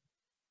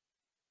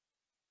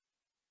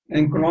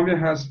 And Colombia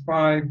has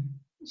 5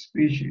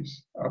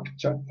 species of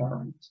chat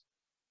tyrants,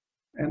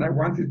 and I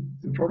wanted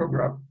to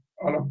photograph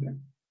all of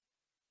them.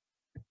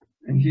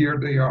 And here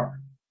they are.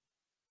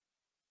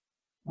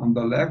 On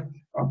the left,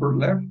 upper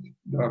left,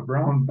 the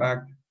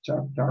brown-backed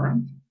chat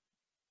tyrant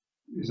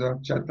is a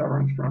chat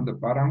tyrant from the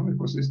Paramo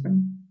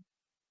ecosystem.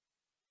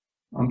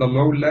 On the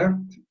low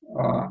left,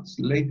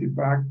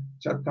 slaty-backed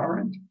chat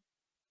tyrant.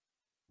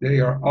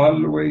 They are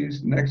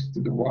always next to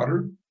the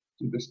water,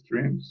 to the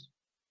streams.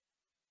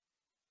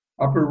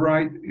 Upper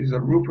right is a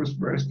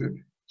rufous-breasted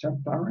chat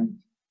tyrant,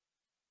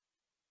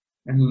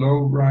 and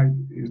low right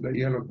is the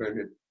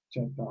yellow-bellied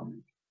chat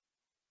tyrant.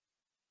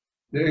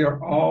 They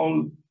are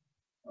all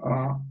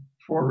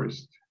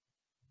forest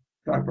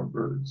type of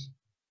birds.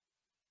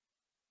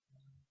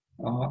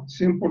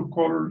 Simple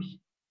colors,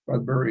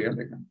 but very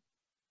elegant.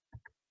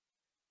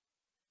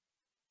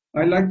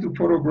 I like to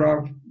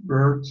photograph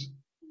birds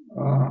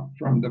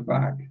from the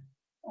back.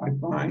 I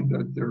find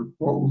that their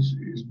pose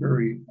is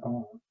very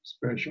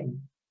special.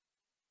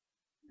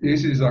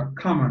 This is a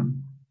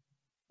common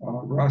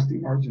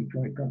rusty argent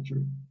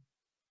flycatcher.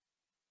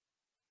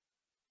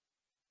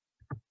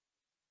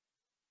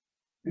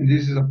 And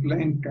this is a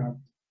plain-capped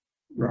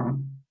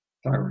ground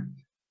tyrant.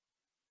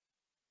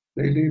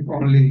 They live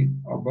only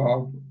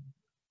above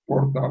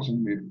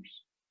 4,000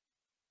 meters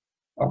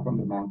up on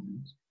the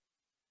mountains.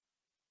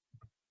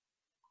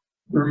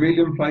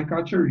 Vermilion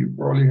flycatcher, you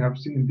probably have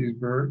seen this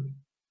bird.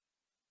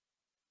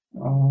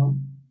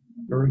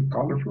 Very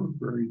colorful,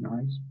 very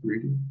nice,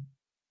 pretty.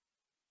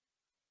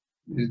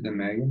 This is the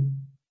male.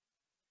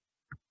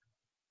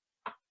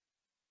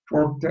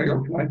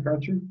 Fork-tailed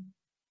flycatcher,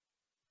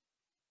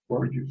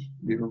 gorgeous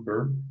little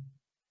bird.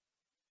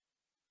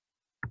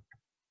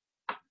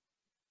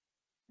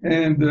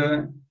 And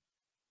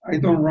I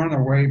don't run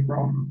away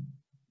from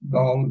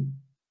dull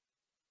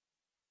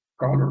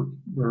colored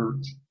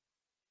birds.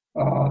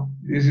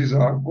 This is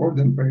a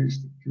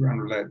golden-faced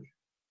granulate.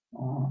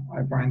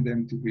 I find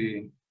them to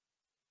be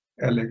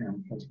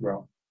elegant as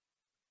well.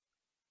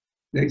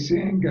 They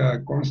sing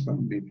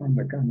constantly from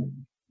the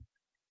canopy.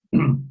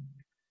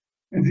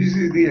 And this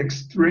is the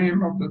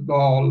extreme of the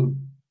dull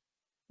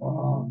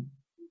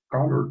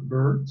colored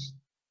birds.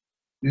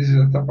 This is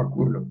a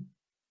tapaculo.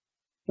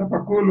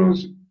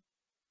 Tapaculos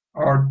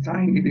are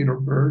tiny little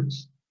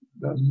birds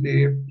that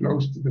live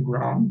close to the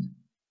ground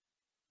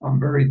on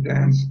very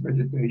dense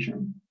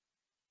vegetation.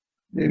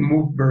 They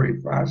move very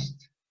fast.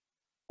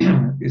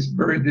 It's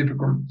very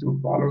difficult to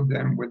follow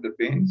them with the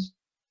bins.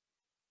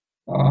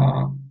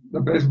 The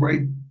best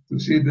way to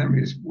see them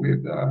is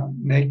with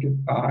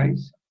naked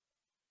eyes.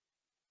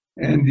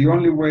 And the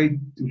only way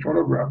to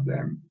photograph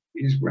them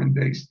is when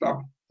they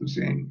stop to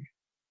sing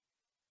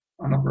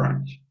on a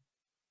branch.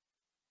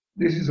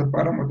 This is a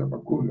Páramo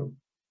tapaculo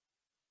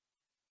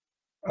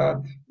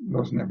at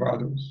Los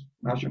Nevados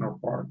National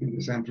Park in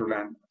the Central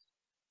Andes.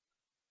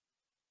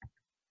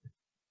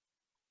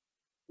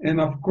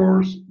 And of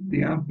course,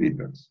 the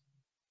ampitas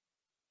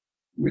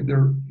with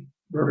their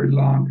very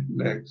long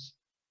legs.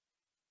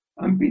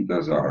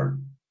 Ampitas are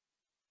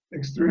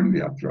extremely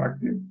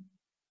attractive.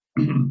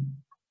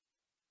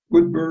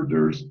 Good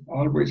birders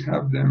always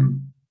have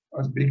them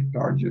as big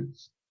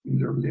targets in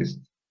their list.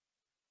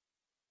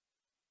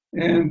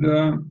 And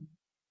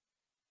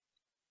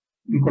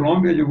in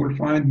Colombia, you will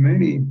find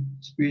many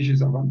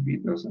species of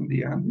ampitas in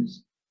the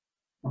Andes,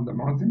 on the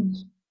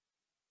mountains.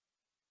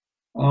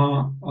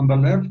 On the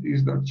left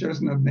is the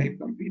chestnut-naped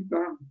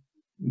ampita.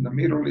 In the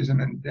middle is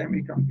an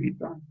endemic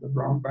ampita, the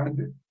brown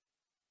banded.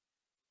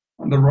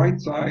 On the right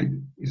side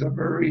is a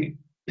very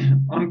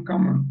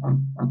uncommon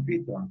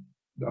ampita,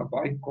 the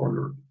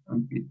bicolored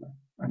ampita,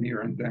 a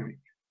near endemic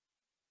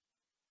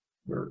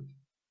bird.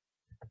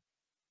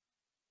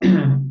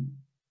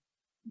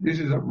 This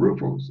is a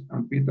rufous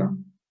ampita.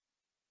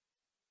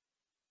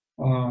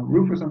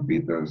 Rufous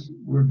ampitas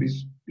will be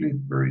split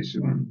very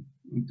soon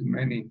into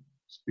many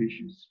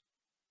species.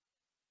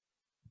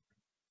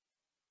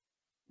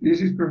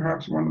 This is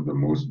perhaps one of the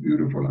most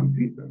beautiful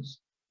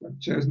ampitas, the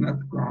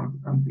chestnut-crowned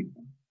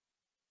ampita.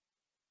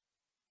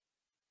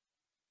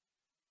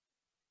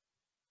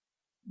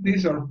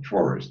 These are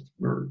forest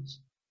birds.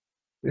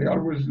 They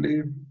always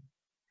live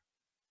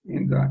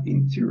in the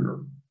interior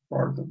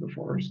part of the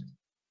forest.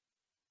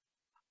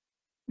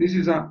 This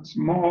is a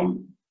small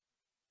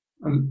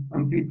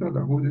ampita,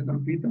 the hooded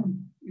ampita,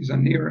 is a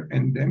near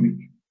endemic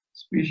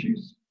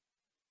species,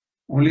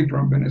 only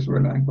from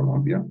Venezuela and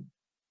Colombia.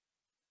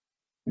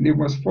 And it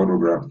was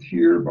photographed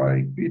here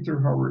by Peter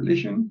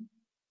Hauerlichen.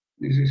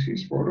 This is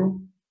his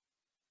photo.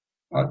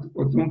 at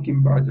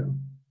Otunquimbaya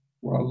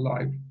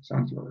Wildlife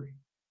Sanctuary.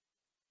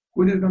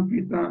 Hooded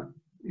amphitta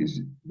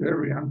is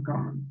very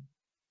uncommon,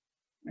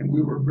 and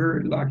we were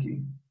very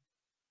lucky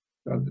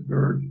that the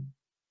bird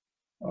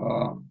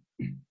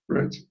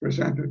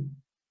presented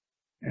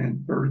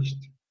and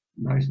perched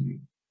nicely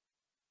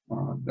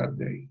that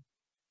day.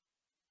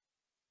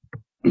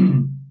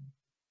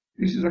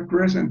 This is a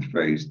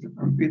crescent-faced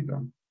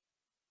amphitta.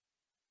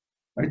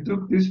 I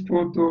took this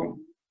photo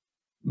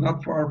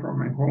not far from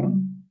my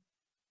home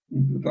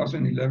in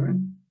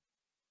 2011.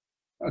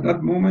 At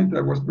that moment,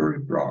 I was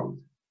very proud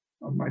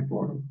of my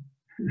photo.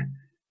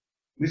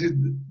 This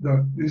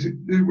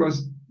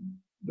was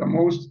the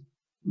most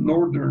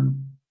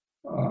northern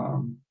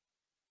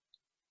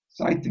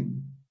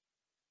sighting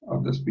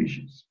of the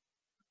species.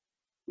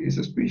 It's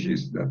a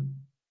species that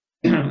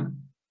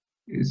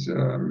is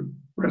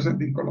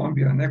present in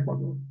Colombia and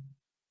Ecuador.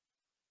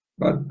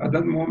 But at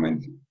that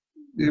moment,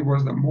 it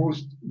was the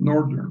most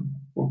northern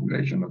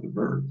population of the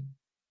bird.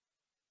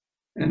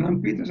 And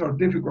amphitas are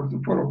difficult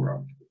to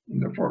photograph in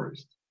the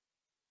forest.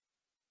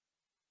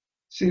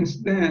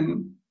 Since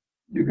then,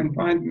 you can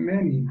find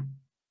many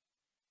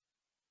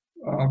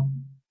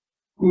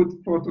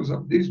good photos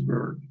of this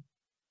bird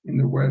in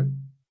the web,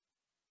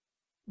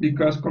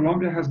 because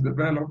Colombia has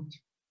developed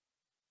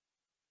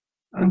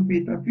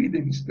amphitta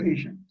feeding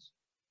stations,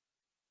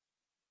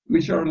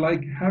 which are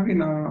like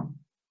having a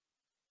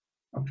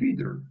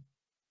feeder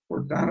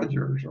for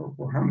tanagers or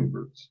for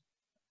hummingbirds.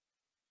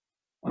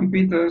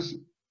 Amphitas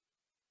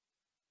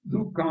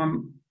do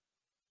come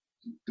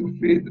to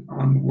feed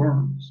on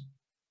worms.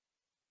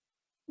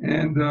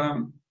 And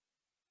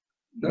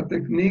the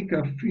technique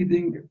of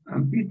feeding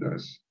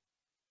amphitas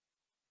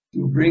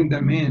to bring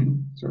them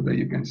in so that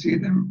you can see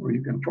them or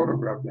you can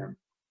photograph them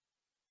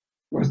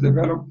was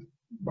developed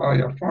by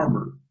a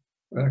farmer,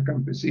 a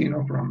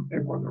campesino from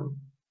Ecuador,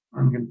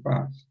 Angel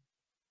Paz.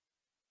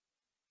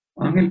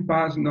 Angel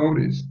Paz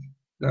noticed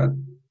that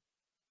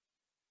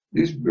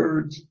these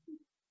birds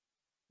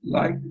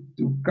like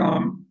to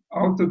come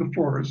out of the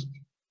forest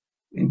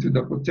into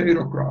the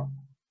potato crop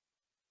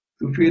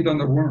to feed on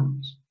the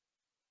worms.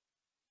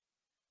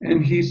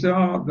 And he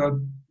saw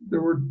that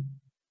there were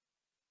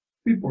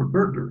people,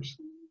 birders,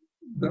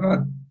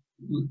 that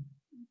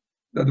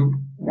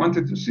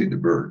wanted to see the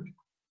bird.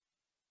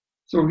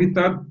 So he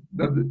thought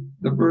that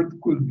the bird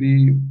could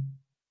be,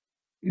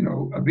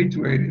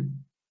 habituated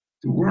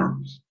to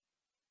worms.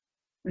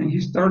 And he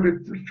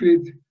started to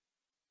feed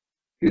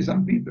his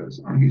amphitas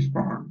on his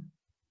farm.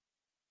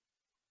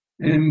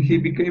 And he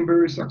became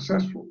very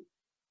successful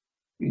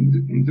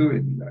in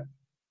doing that.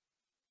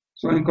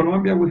 So in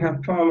Colombia, we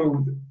have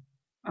followed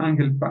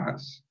Angel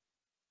Paz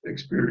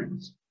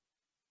experience.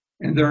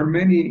 And there are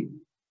many,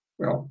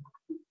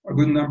 a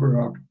good number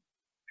of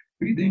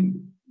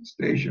feeding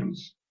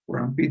stations for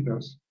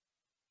amphitas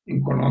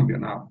in Colombia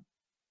now.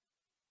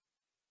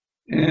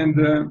 And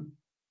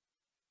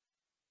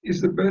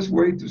it's the best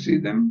way to see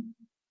them,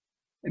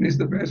 and it's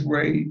the best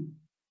way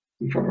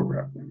to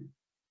photograph them.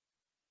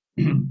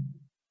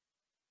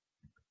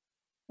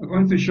 I'm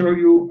going to show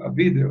you a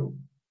video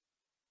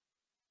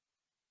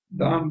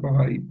done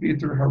by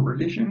Peter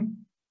Haverlishin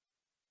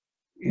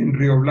in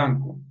Rio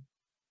Blanco.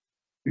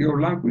 Rio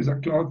Blanco is a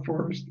cloud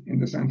forest in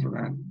the Central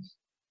Andes.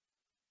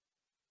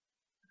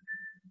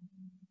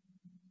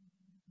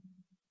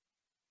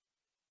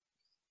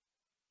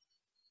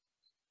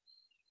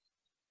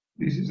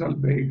 This is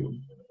Albedo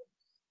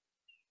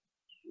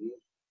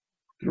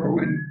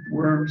throwing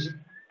worms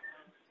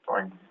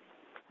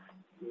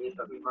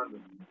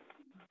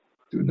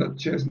to the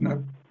chestnut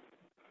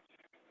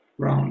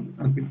brown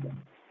amphitta.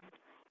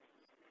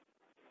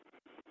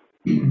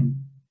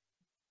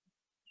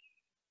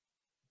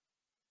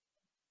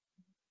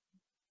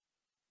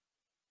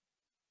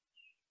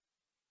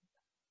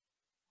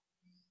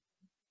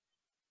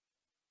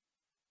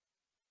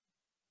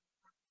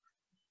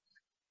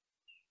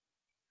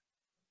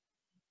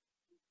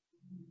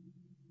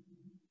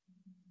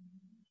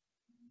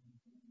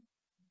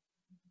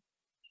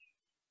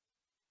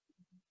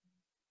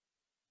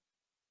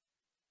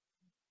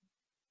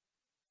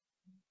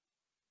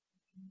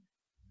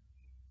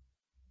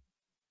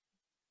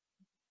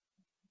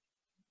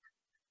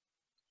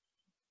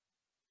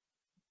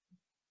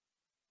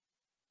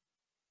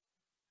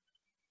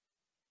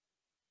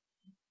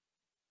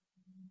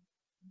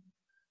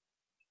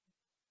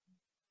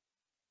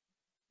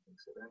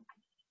 Excellent.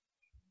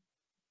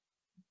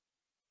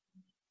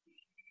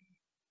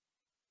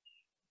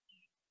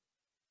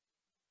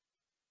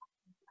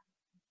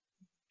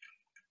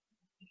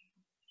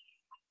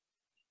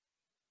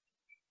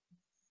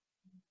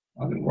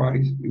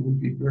 Otherwise, it would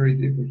be very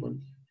difficult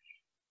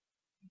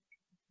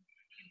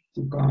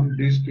to come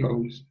this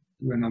close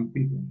to an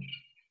amphibian.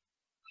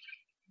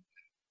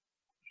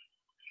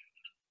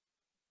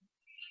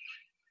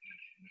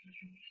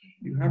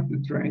 You have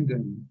to train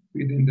them,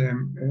 feeding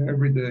them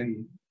every day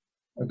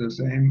at the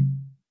same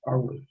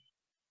hour.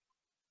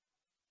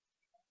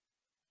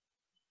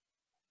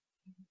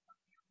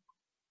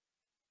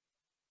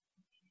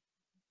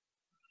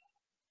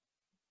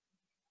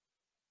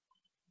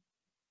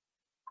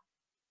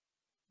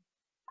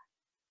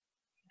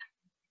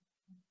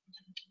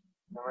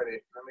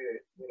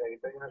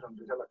 miradita y una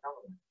sonrisa a la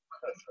cámara.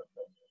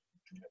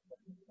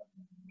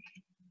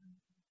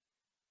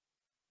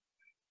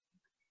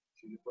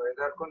 Si puedes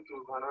dar con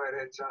tu mano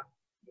derecha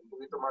un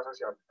poquito más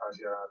hacia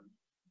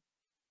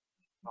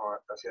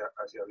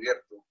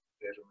abierto,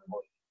 eso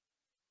mejor.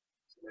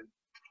 Excelente.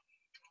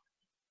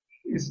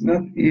 It's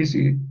not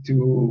easy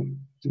to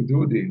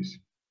do this.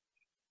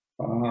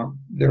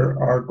 There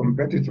are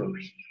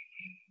competitors.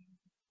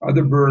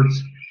 Other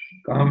birds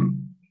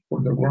come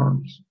for the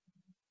worms,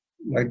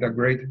 like the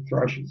great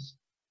thrushes,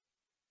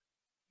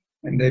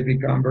 and they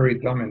become very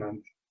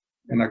dominant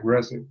and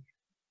aggressive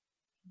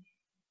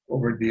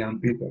over the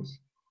anpitas.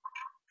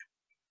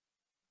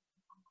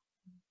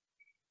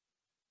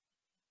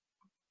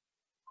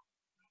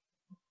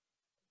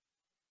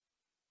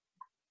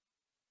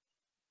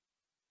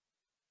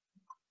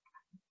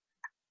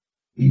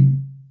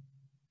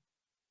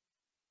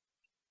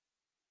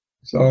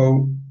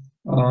 So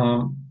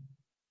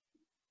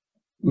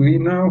we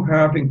now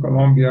have in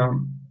Colombia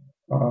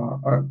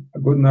a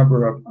good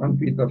number of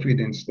anpita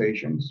feeding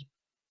stations,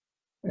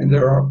 and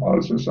there are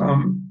also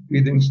some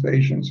feeding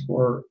stations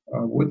for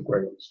wood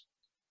quails.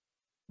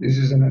 This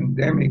is an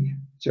endemic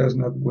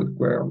chestnut wood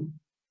quail.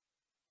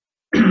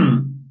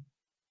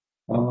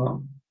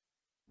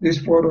 This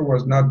photo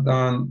was not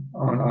done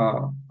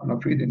on a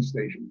feeding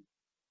station,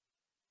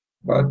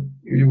 but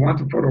if you want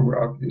to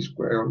photograph this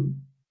quail,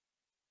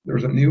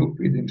 there's a new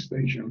feeding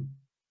station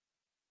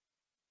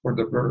for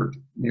the bird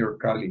near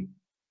Cali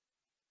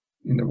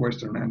in the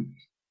Western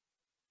Andes.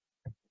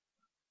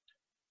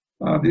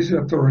 This is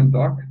a torrent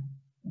duck,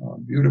 a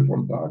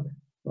beautiful duck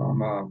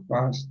from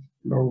fast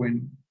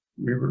flowing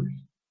rivers.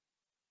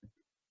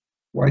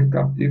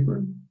 White-capped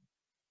dipper.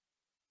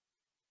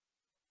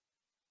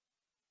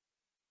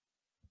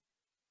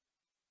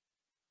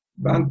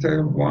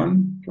 Bandtail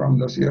one from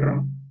the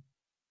Sierra,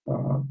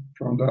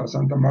 from the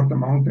Santa Marta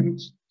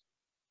Mountains,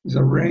 is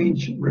a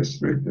range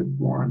restricted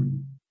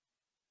one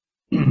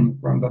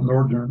from the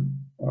northern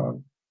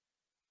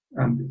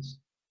Andes.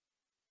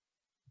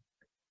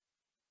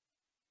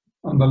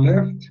 On the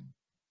left,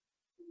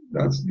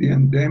 that's the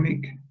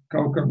endemic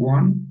Cauca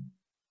one.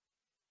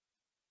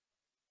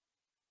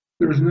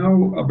 There's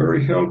now a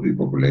very healthy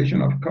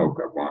population of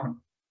Cauca one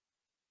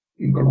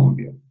in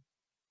Colombia.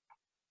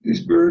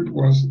 This bird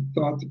was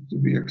thought to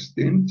be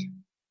extinct,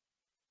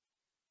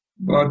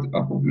 but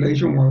a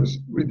population was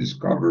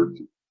rediscovered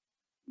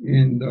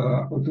in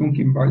the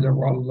Otunquimbaya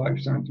Wildlife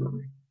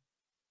Sanctuary.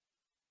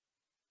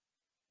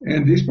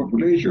 And this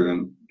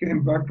population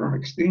came back from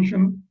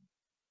extinction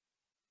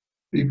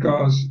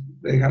because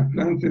they had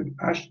planted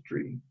ash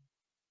tree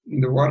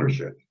in the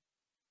watershed.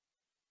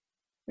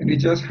 And it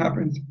just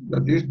happened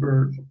that this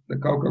bird, the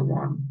Cauca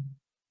one,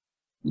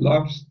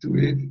 loves to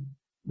eat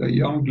the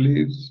young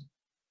leaves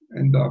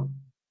and the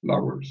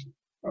flowers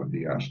of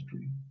the ash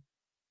tree.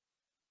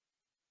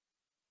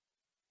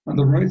 On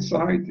the right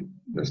side,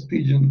 the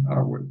Stygian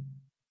owl.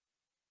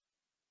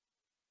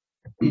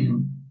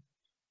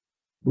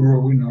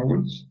 Burrowing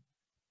owls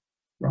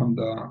from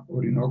the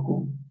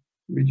Orinoco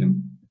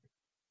region.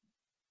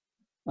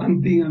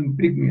 Andean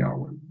pygmy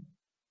owl.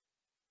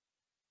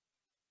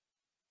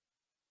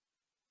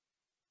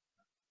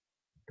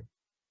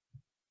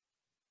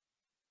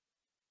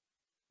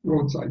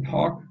 Roadside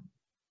hawk.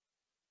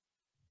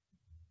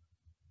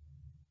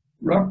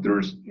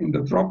 Raptors in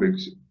the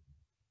tropics,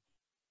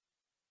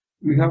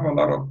 we have a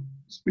lot of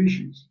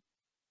species,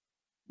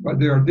 but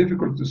they are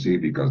difficult to see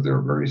because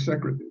they're very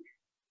secretive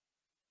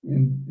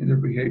in their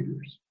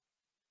behaviors.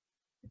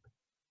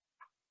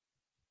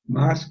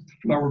 Masked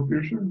flower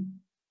piercer,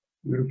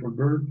 beautiful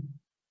bird.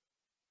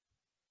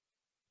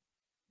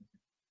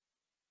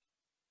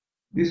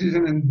 This is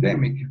an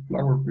endemic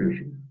flower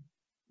piercer.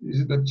 This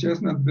is the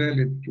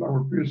chestnut-bellied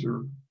flower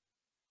piercer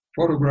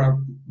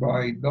photographed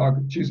by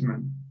Doug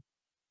Chisman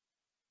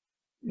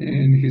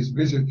in his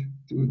visit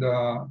to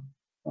the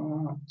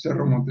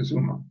Cerro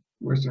Montezuma,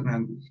 Western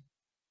Andes.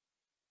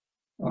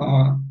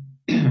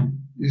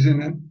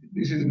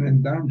 This is an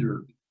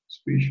endangered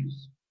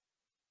species,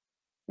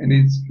 and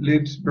it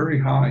lives very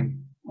high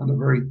on the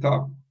very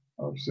top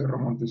of Cerro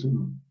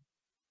Montezuma.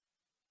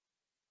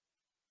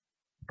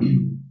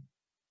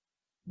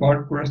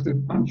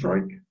 Bark-crested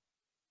antrike,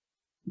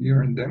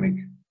 near endemic,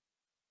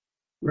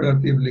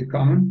 relatively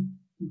common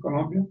in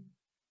Colombia.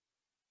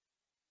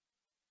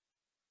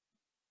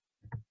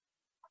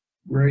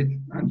 Great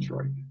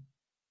antrike.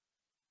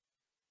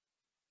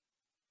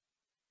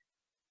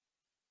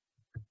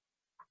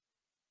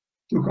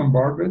 Toucan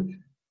barbet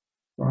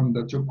from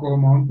the Chocó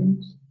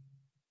Mountains.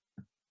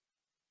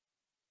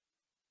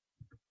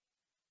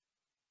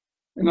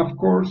 And of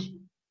course,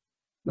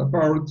 the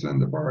parrots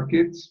and the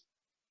parakeets.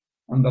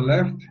 On the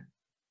left,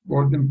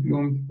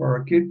 golden-plumed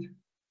parakeet,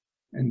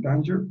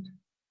 endangered.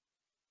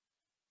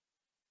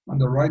 On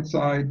the right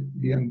side,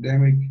 the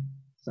endemic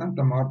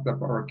Santa Marta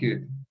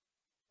parakeet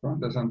from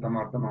the Santa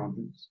Marta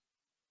Mountains.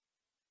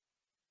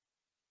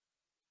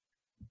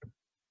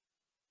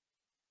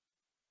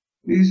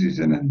 This is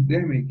an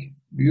endemic,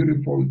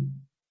 beautiful,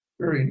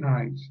 very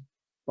nice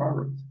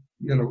parrot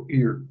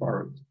yellow-eared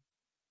parrot.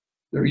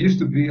 There used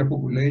to be a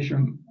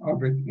population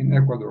of it in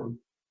Ecuador,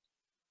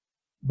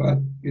 but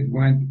it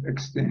went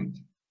extinct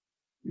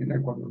in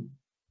Ecuador.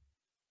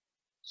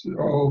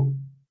 So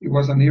it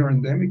was a near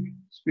endemic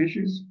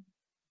species,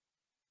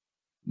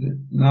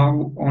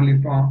 now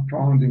only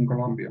found in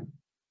Colombia,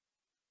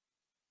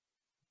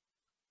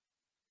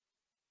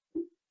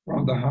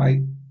 from the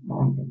high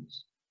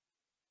mountains.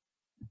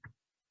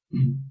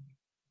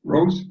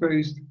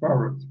 Rose-faced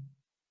parrot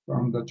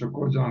from the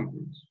Chocó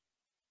jungles,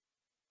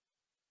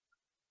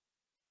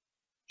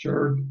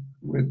 shared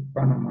with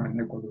Panama and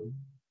Ecuador.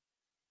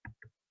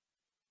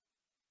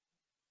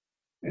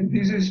 And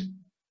this is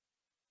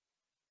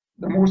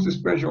the most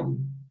special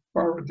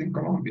parrot in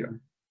Colombia,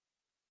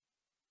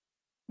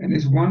 and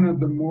is one of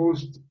the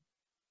most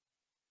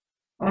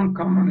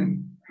uncommon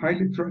and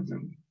highly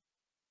threatened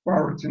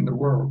parrots in the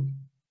world,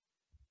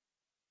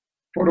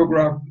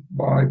 photographed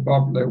by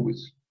Bob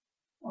Lewis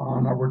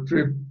on our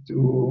trip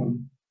to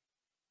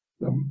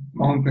the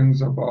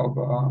mountains above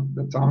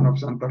the town of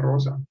Santa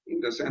Rosa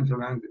in the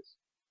Central Andes.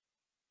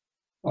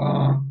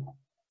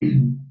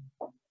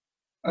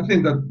 I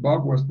think that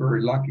Bob was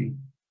very lucky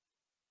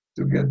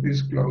to get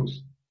this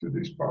close to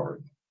this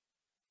parrot.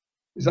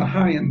 It's a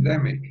high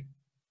endemic.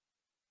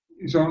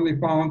 It's only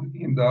found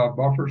in the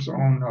buffer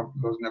zone of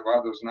Los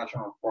Nevados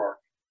National Park.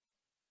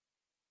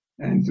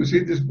 And to see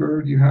this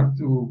bird, you have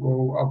to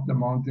go up the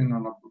mountain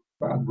on a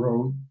bad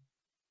road.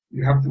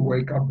 You have to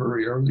wake up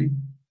very early.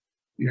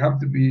 You have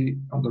to be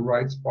on the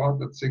right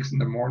spot at 6 in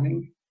the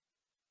morning.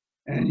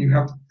 And you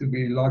have to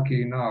be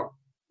lucky enough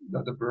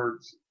that the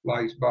bird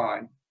flies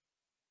by.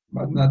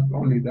 But not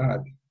only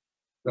that,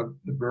 the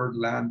bird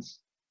lands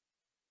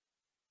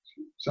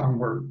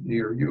somewhere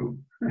near you.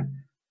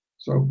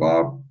 So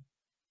Bob,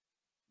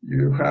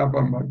 you have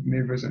a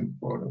magnificent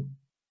photo.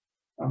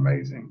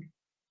 Amazing.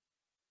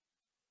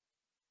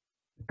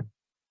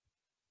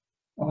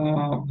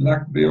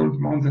 Black-billed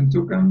mountain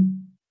toucan.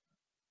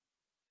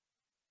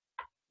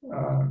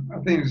 I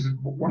think it's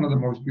one of the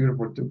most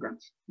beautiful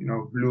toucans. You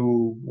know,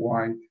 blue,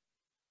 white,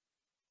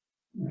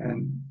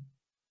 and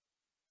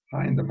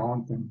high in the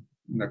mountain,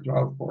 in the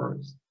cloud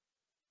forest.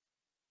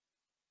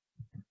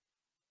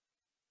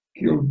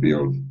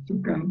 Keel-billed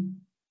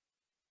toucan.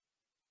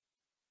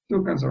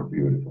 Toucans are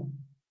beautiful.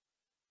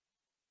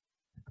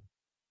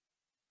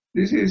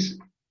 This is,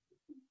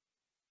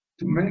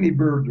 to many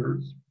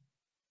birders,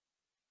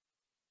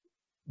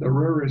 the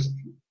rarest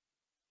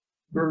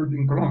bird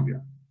in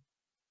Colombia.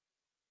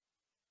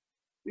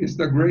 It's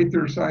the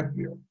greater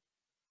side-bill.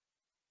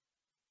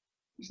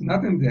 It's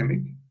not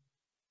endemic.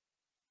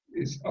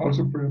 It's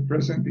also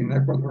present in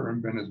Ecuador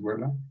and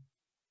Venezuela,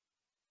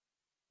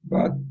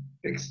 but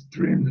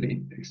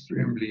extremely,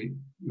 extremely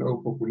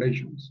low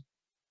populations.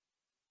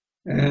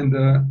 And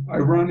I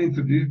ran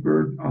into this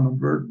bird on a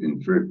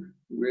birding trip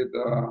with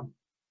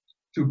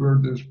 2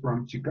 birders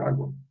from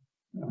Chicago.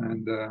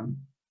 And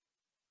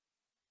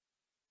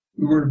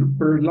we were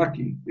very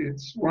lucky.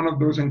 It's one of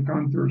those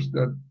encounters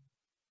that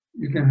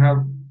you can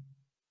have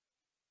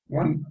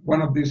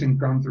one of these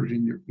encounters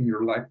in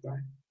your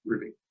lifetime,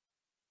 really.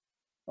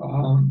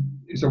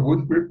 It's a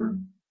wood gripper,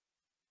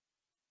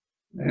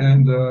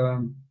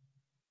 and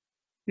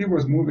he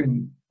was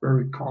moving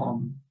very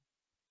calm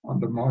on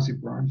the mossy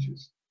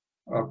branches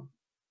of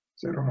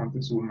Cerro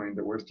Montezuma in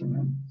the Western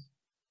Andes.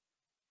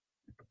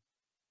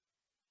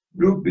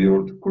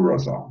 Blue-billed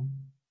curassow.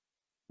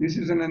 This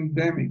is an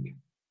endemic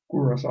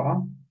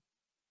curassow,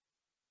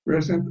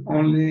 present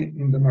only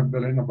in the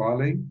Magdalena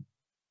Valley,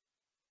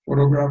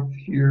 photographed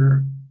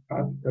here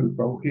at El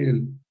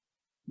Paujil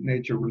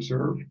Nature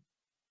Reserve.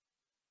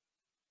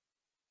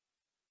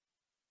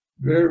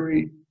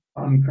 Very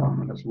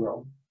uncommon as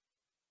well.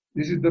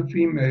 This is the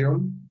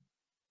female,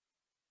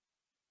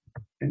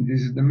 and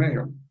this is the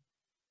male.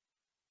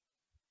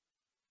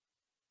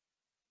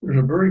 There's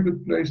a very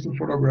good place to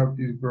photograph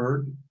this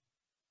bird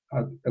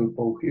at El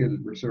Paujil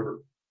Reserve.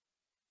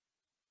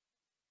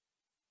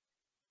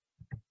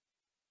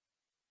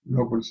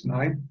 Local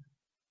snipe.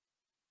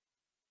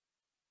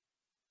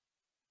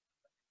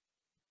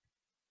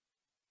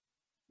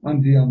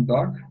 Andean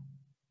duck.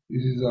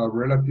 This is a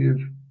relative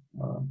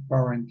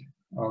parent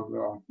of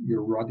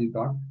your ruddy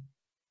duck.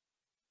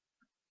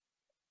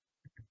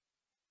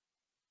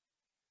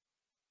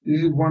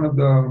 This is one of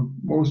the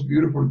most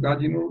beautiful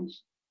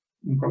gallinules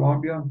in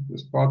Colombia, the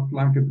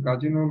spot-flanked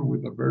gallinule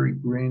with a very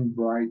green,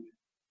 bright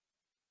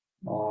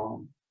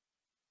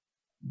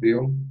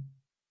bill.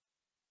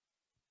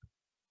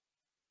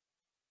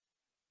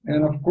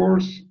 And of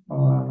course,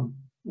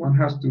 one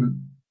has to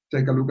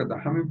take a look at the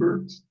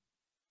hummingbirds.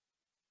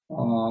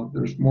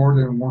 There's more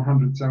than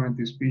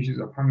 170 species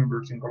of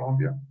hummingbirds in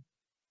Colombia.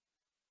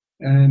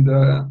 And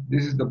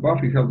this is the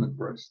Buffy helmet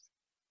crest.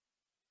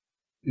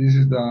 This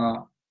is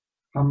the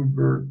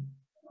hummingbird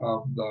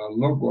of the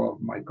logo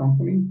of my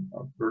company,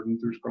 of Bird and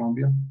Tours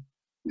Colombia.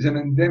 It's an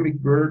endemic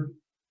bird,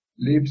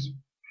 lives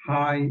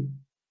high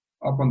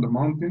up on the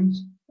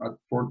mountains at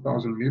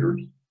 4,000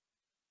 meters,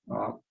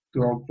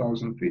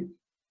 12,000 feet.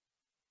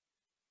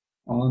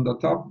 On the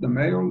top, the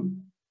male,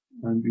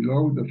 and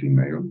below the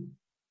female.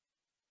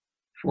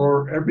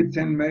 For every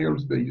 10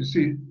 males that you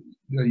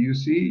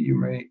see, you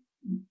may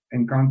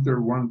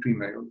encounter one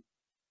female.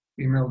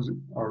 Females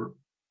are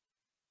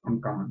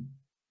uncommon.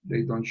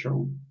 They don't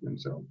show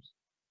themselves.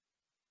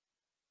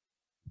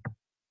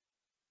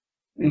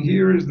 And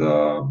here is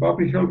the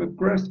BABP helmet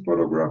crest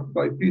photographed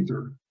by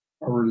Peter,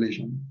 our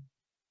relation.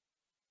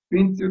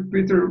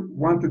 Peter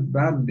wanted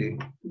badly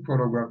to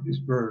photograph this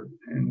bird,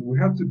 and we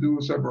had to do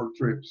several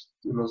trips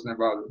to Los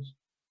Nevados,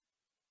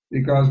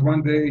 because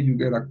one day you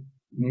get a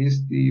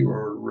misty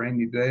or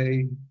rainy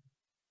day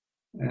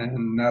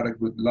and not a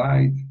good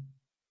light,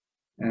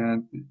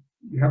 and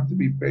you have to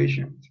be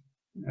patient.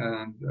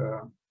 And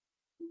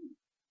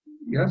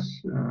yes,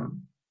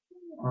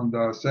 on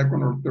the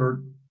second or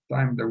third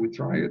time that we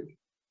try it,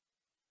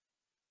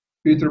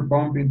 Peter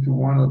bumped into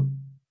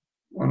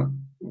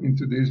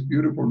into this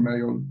beautiful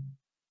male,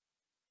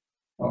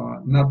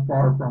 not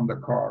far from the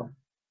car.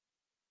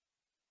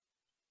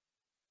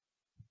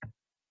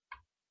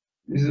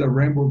 This is a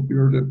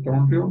rainbow-bearded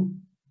thornbill.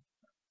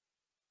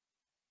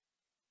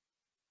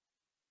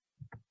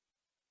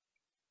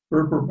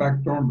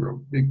 Purple-back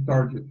thornbill, big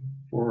target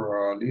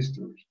for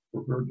listers,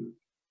 for birders.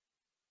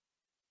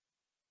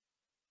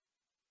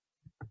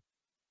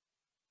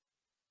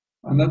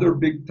 Another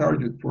big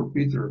target for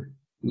Peter,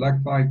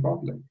 black-thigh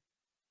poplar.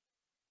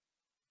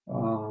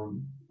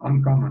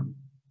 Uncommon.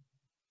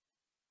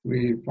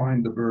 We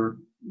find the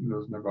bird in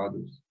Los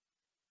Nevados.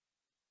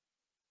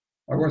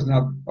 I was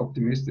not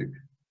optimistic,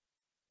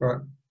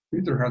 but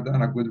Peter had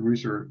done a good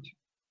research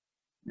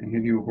and he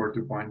knew where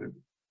to find it.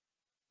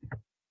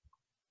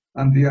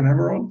 Andean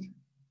emerald,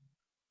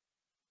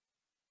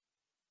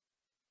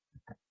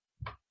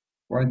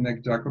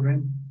 white-necked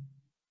Jacobin.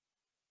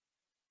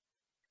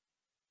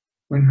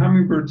 When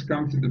hummingbirds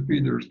come to the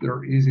feeders,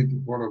 they're easy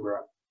to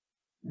photograph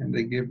and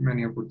they give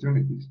many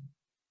opportunities.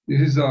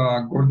 This is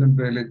a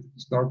golden-bellied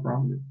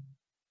star-frownlet,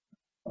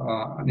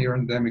 a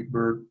near-endemic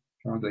bird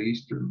from the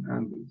eastern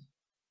Andes,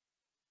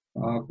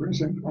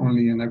 present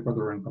only in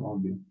Ecuador and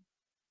Colombia.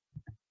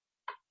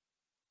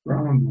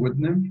 Brown wood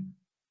nymph,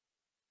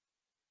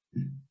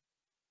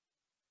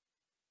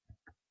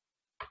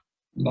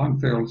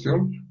 long-tailed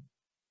sylph,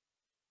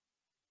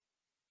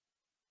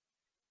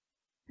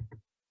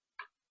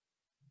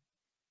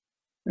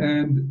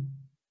 and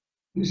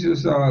this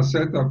is a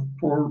set of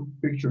 4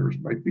 pictures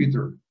by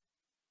Peter.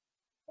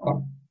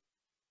 Up,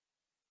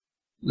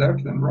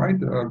 left and right,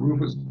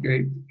 Rufous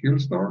Gate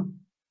Killstar,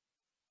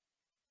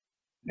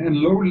 and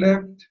low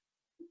left,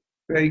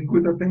 pay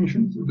good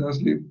attention to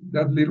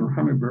that little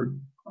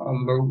hummingbird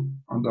low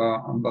on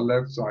the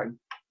left side.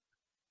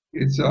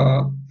 It's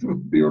a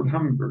tooth-billed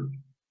hummingbird.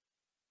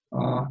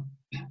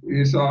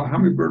 It's a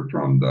hummingbird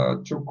from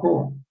the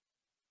Chocó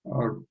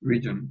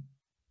region,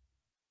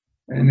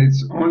 and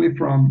it's only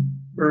from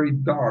very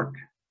dark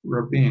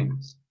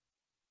ravines.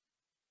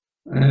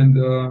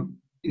 And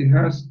it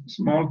has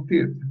small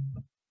teeth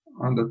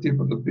on the tip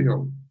of the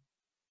bill.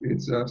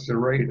 It's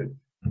serrated.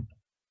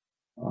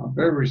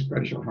 Very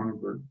special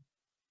hummingbird.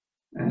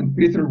 And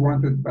Peter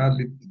wanted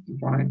badly to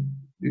find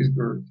this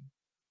bird.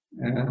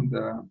 And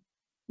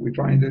we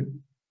find it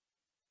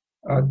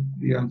at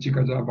the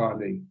Anchicaya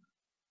Valley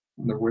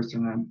on the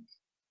western end.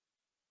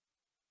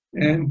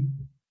 And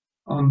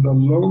on the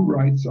low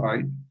right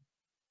side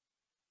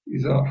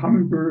is a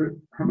hummingbird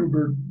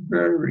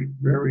very,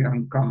 very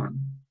uncommon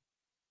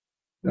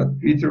that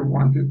Peter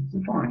wanted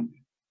to find.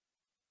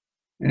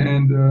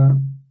 And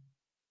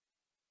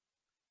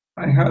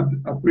I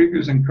had a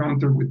previous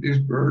encounter with this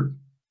bird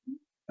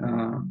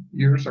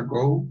years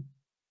ago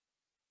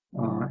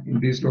in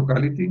this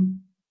locality.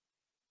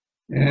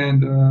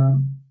 And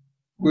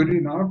good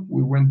enough,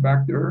 we went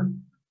back there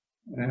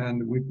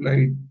and we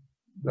played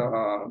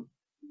the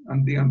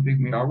Andean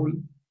pygmy owl.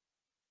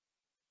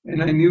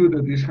 And I knew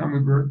that this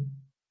hummingbird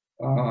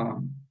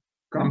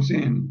comes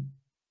in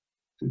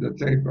to the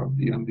tape of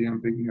the Andean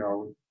pygmy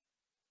owl.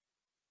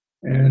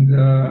 And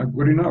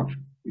good enough,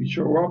 it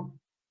showed up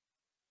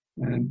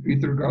and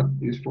Peter got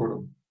this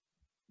photo.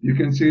 You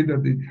can see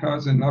that it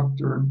has an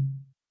upturned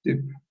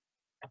tip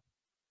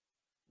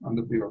on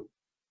the bill.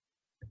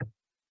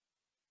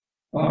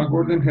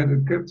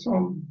 Golden-headed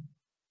quetzal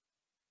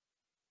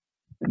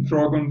and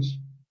trogons,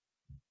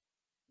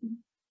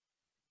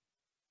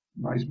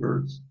 nice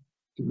birds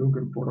to look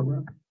and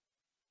photograph.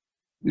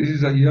 This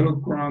is a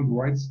yellow-crowned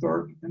white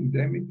stork,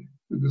 endemic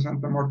to the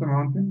Santa Marta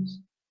Mountains.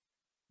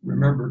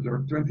 Remember, there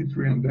are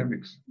 23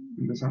 endemics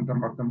in the Santa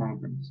Marta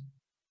Mountains.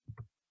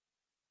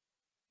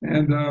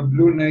 And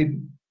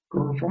blue-naped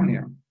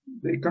Corophonia,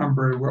 they come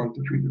very well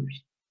to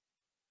feeders.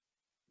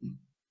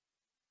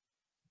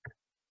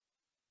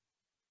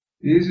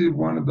 This is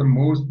one of the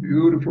most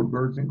beautiful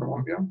birds in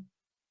Colombia.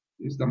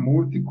 It's the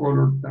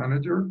multicolored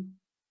tanager.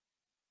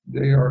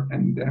 They are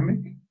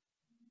endemic,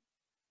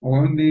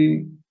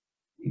 only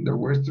in the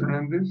Western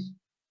Andes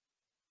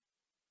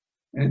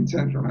and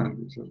Central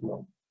Andes as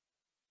well.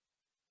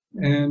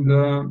 And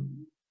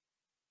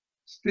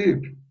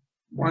Steve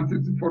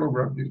wanted to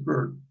photograph this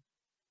bird.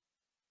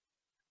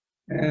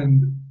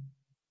 And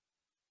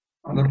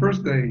On the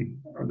first day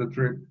of the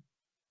trip,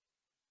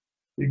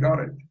 he got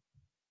it.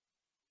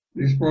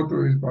 This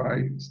photo is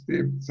by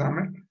Steve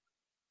Samek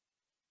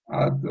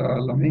at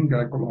La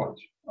Minga Eco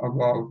Lodge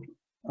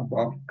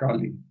above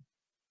Cali.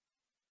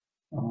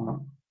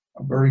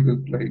 A very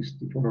good place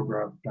to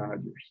photograph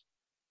tanagers.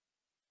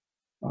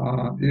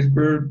 This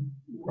bird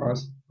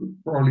was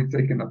probably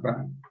taking a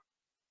bath.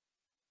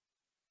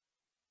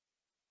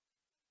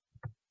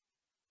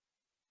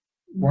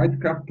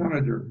 White-capped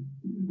tanager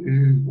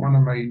is one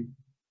of my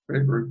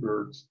favorite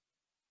birds.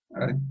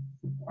 I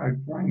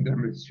find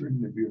them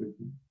extremely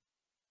beautiful.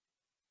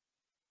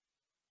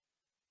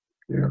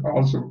 They're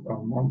also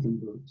mountain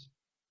birds.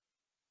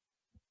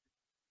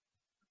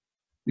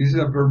 This is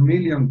a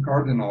vermilion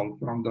cardinal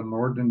from the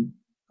northern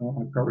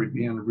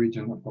Caribbean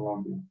region of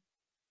Colombia,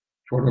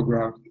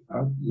 photographed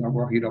at La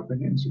Guajira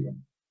Peninsula.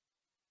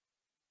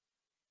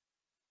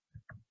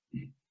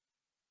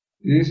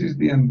 This is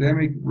the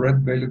endemic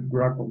red-bellied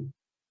grackle.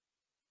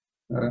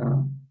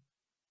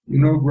 You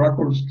know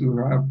grackles to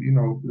have,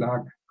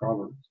 black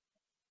colors.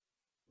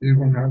 This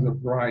one has a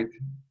bright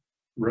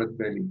red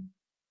belly,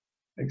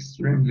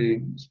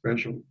 extremely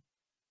special.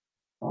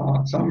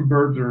 Some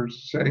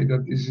birders say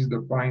that this is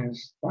the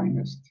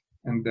finest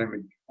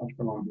endemic of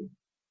Colombia,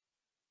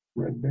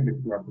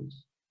 red-bellied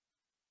grackles.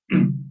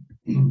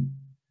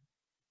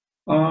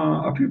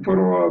 A few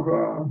photos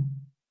of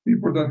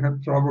people that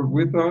have traveled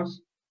with us.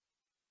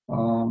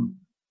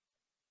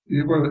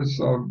 It was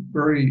a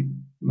very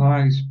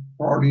nice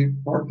party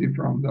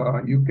from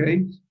the UK.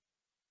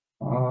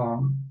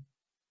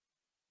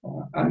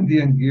 Andy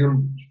and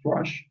Gil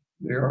Swash,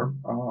 they are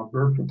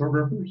bird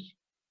photographers,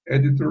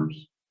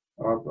 editors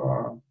of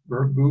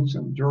bird books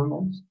and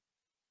journals.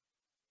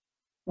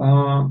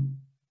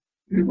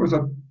 It was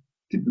a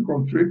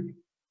typical trip,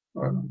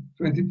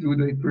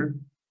 22-day trip.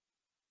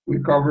 We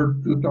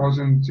covered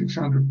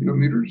 2,600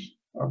 kilometers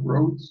of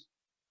roads,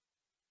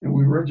 and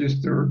we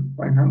registered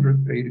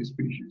 580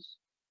 species.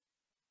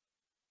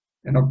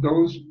 And of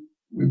those,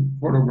 we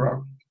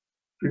photographed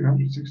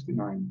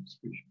 369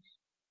 species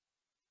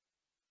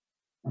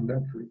on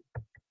that trip.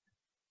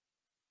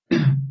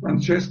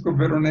 Francesco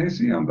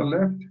Veronesi on the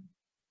left,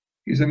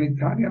 he's an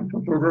Italian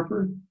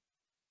photographer.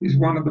 He's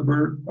one of the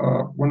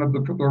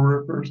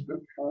photographers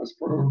that has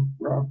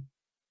photographed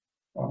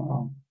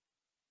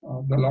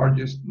the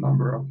largest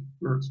number of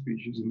bird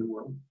species in the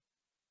world.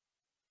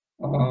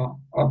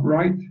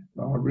 Upright,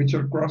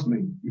 Richard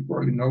Crossley, you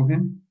probably know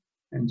him,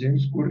 and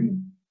James Curry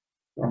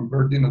from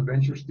Birding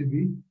Adventures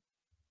TV.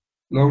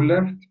 Low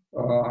left,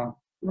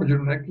 Roger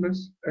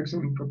Necklace,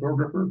 excellent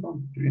photographer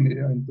from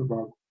Trinidad and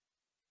Tobago.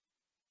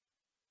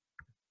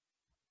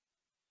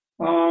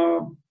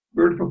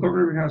 Bird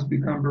photography has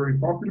become very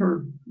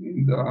popular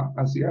in the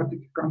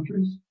Asiatic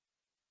countries.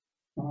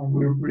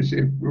 We've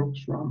received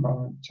groups from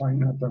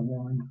China,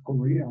 Taiwan,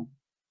 Korea.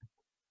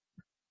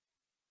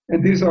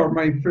 And these are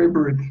my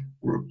favorite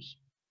groups.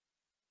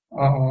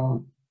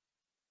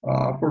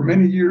 For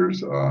many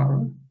years,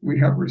 we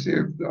have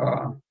received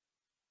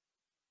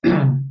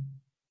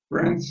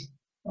friends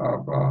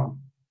of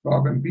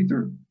Bob and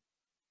Peter.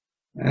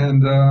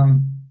 And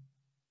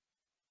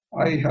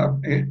I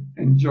have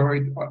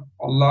enjoyed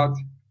a lot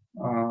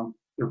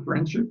their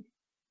friendship.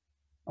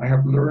 I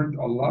have learned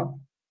a lot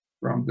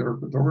from their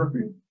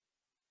photography.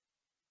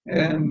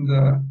 And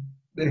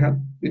they have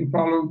been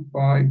followed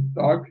by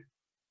Doug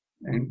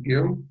and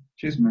Gil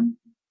Chisman.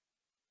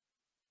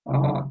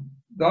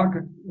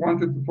 Doug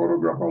wanted to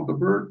photograph all the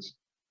birds.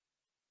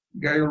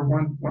 Gail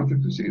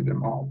wanted to see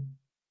them all.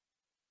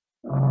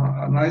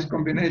 A nice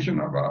combination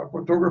of a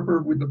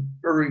photographer with a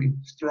very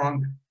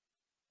strong,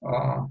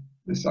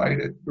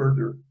 decided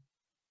birder.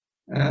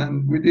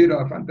 And we did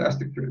a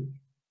fantastic trip,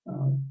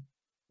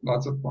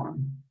 lots of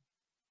fun.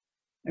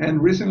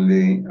 And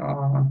recently,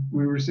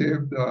 we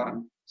received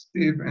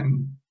Steve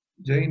and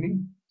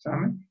Janie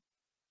Samek,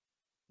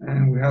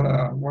 and we had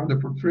a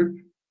wonderful trip.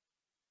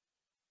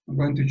 I'm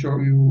going to show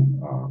you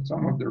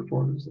some of their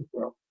photos as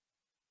well.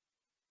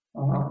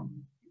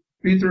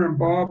 Peter and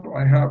Bob,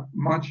 I have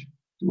much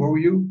to owe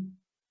you,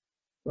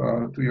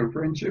 to your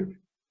friendship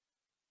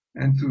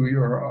and to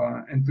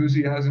your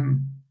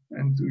enthusiasm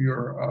and to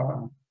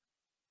your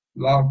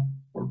love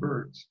for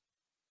birds.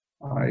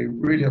 I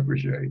really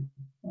appreciate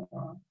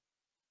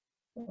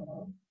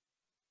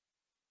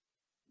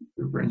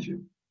your friendship.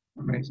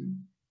 Amazing.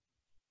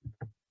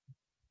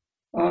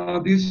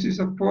 This is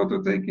a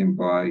photo taken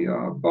by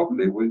Bob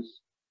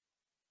Lewis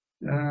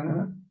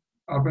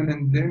of an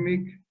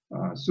endemic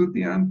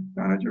Sutian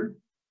tanager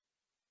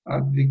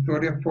at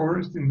Victoria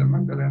Forest in the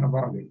Magdalena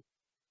Valley.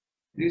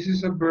 This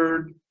is a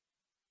bird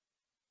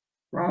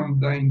from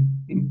the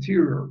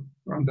interior,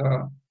 from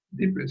the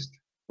deepest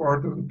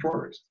part of the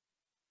forest.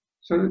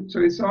 So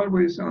it's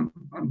always on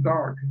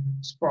dark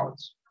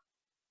spots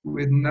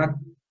with not,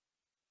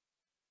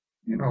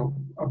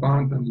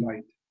 abundant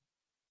light.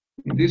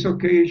 In this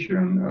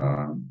occasion,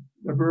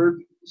 the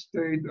bird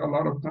stayed a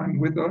lot of time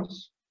with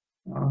us,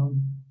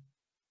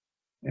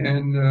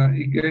 and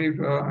he gave,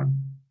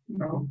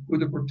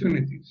 good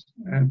opportunities.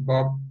 And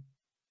Bob,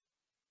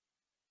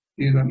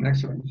 did an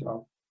excellent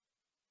job.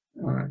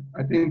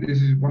 I think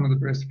this is one of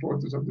the best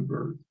photos of the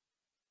bird.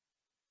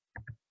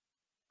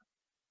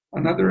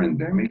 Another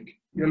endemic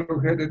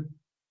yellow-headed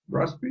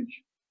grosbeak,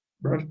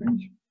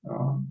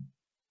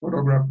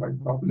 photographed by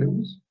Bob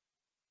Lewis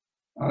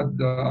at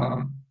the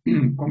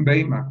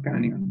Conveima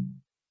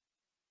Canyon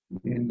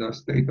in the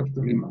state of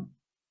Tolima.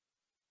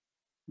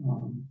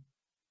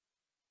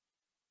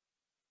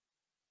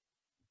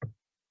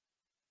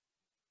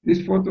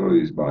 This photo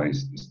is by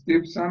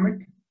Steve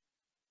Samek.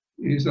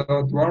 It's a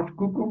dwarf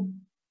cuckoo.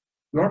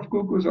 Dwarf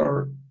cuckoos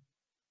are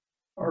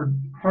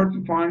hard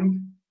to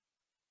find,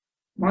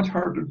 much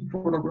harder to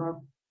photograph.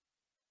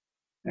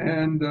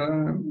 And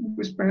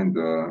we spent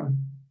a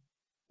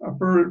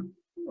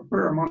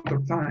fair amount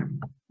of time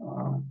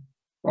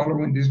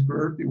following this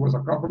bird. It was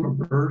a couple of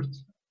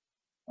birds.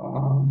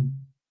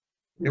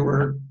 They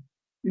were,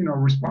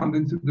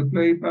 responding to the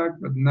playback,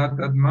 but not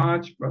that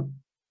much. But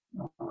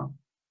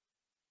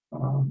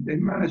they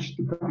managed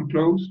to come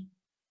close.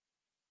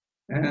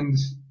 And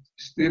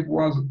Steve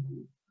was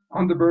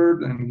on the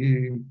bird, and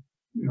he,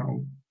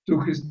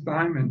 took his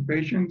time and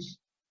patience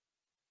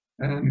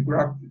and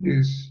grabbed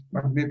this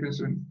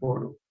magnificent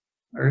photo.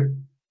 I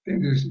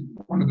think this is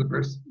one of the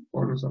best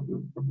photos of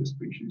the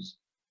species,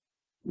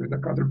 with a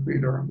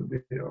caterpillar on the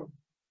video.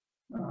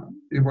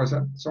 It was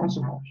at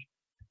Sonsomos.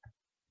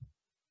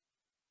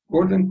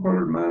 Golden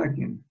colored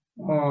mannequin.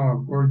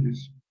 Oh,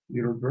 gorgeous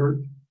little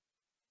bird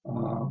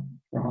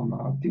from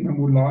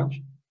Tinamu Lodge.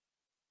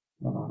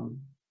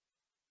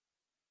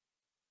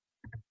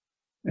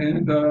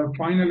 And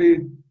finally,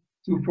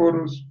 2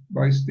 photos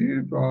by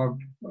Steve of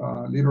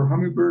little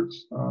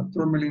hummingbirds,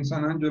 Tourmaline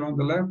San Angelo on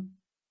the left,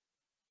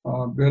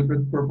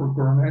 velvet purple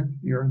coronet,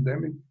 here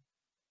endemic,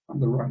 on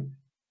the right.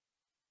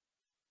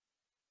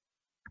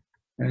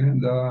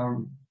 And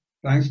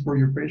thanks for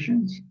your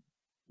patience,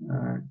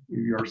 if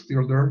you are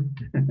still there.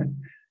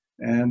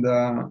 And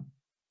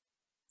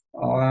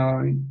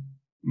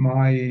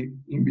my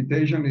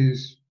invitation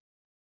is,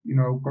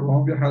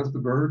 Colombia has the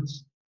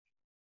birds,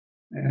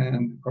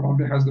 and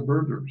Colombia has the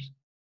birders.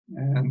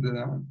 And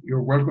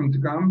you're welcome to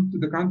come to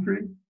the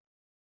country.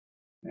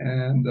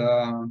 And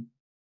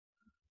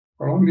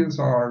Colombians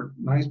are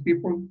nice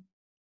people,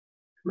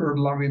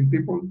 bird-loving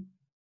people,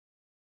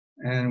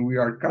 and we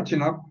are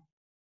catching up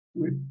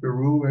with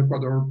Peru,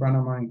 Ecuador,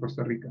 Panama, and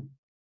Costa Rica.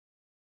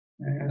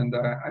 And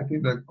I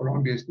think that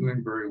Colombia is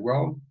doing very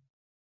well,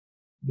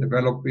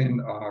 developing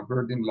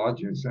birding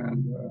lodges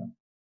and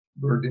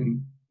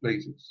birding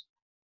places.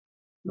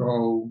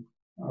 So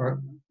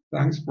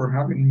thanks for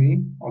having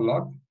me a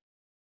lot.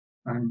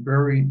 I'm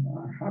very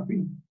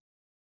happy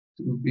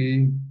to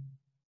be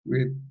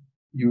with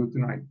you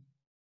tonight.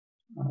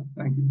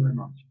 Thank you very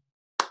much.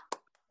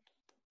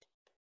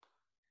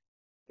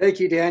 Thank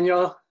you,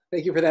 Daniel.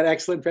 Thank you for that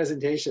excellent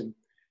presentation.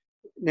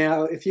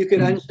 Now, if you could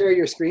unshare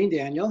your screen,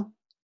 Daniel.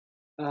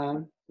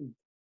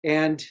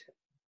 And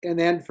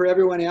then for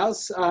everyone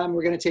else,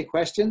 we're going to take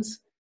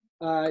questions.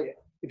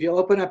 If you'll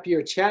open up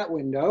your chat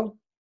window,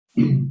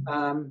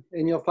 and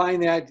you'll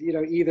find that,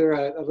 either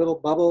a little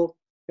bubble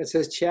that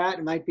says chat,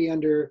 it might be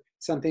under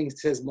something that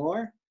says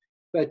more,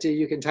 but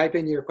you can type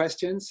in your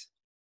questions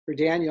for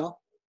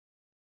Daniel,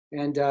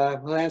 and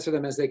we'll answer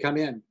them as they come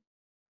in.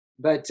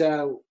 But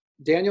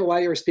Daniel, while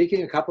you were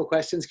speaking, a couple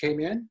questions came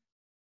in.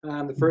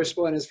 The first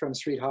one is from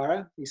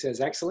Sridhara. He says,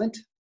 excellent.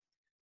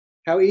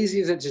 How easy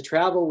is it to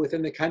travel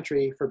within the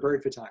country for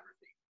bird photography?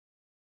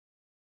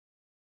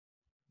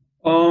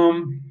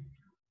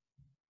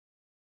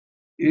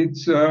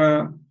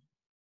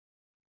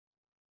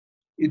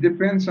 It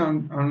depends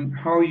on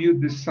how you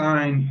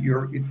design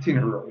your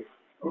itinerary,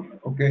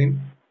 okay?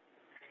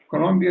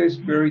 Colombia is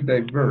very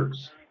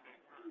diverse,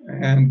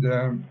 and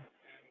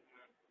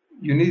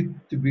you need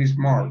to be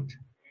smart,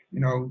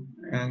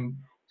 and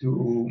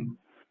to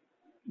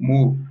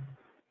move.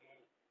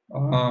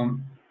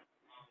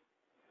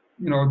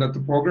 The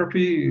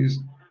topography is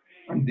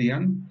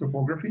Andean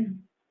topography,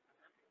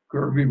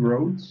 curvy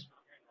roads,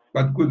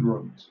 but good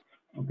roads,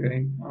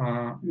 okay?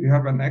 We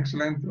have an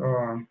excellent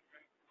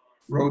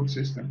road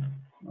system.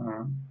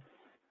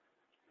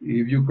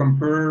 If you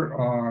compare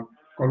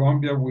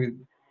Colombia with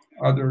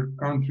other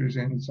countries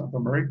in South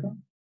America,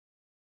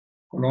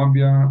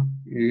 Colombia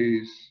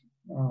is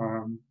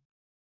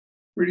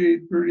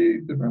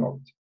pretty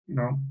developed,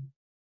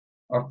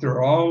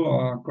 After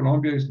all,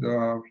 Colombia is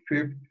the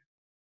 5th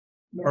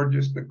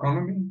largest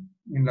economy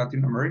in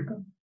Latin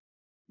America.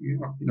 You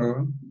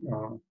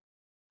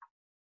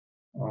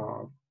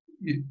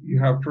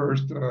have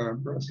first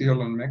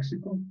Brazil and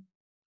Mexico,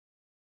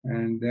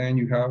 and then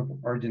you have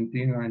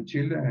Argentina and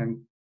Chile, and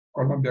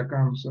Colombia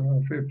comes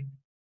 5th.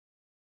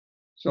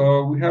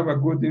 So we have a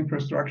good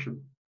infrastructure.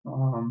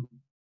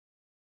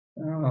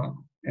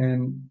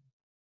 And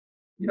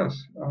yes,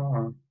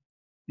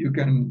 you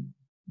can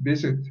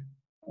visit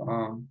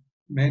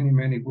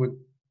many good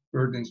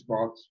birding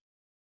spots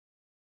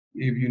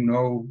if you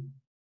know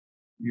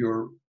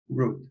your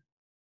route.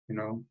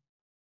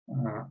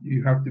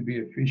 You have to be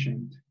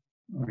efficient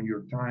on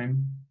your time.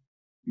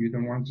 You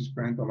don't want to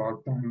spend a lot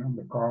of time on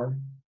the car.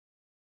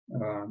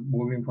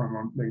 moving from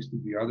one place to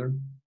the other.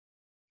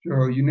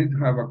 So you need to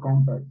have a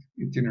compact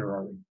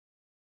itinerary.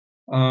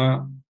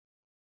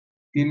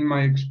 In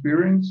my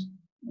experience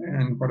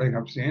and what I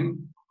have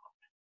seen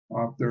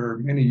after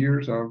many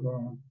years of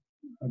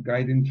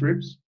guiding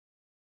trips,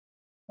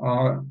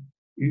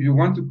 if you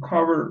want to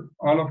cover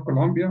all of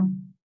Colombia,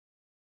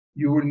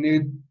 you will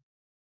need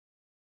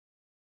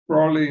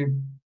probably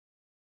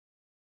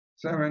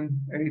 7,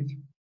 8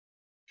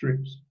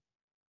 trips,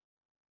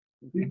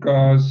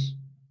 because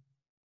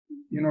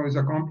it's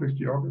a complex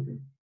geography.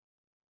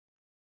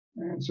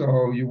 And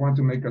so you want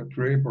to make a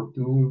trip or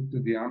two to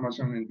the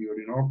Amazon and the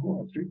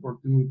Orinoco, a trip or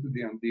two to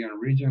the Andean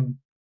region,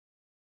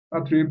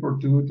 a trip or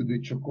two to the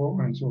Chocó,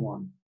 and so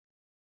on.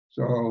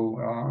 So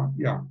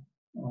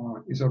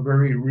it's a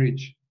very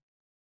rich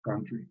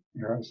country.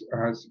 It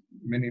has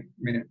many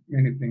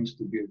things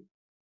to give.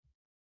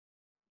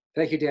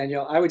 Thank you,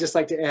 Daniel. I would just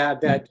like to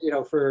add that,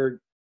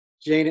 for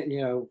Jane,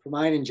 for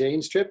mine and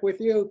Jane's trip with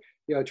you,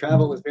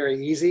 travel was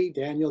very easy.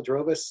 Daniel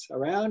drove us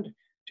around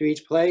to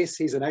each place.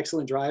 He's an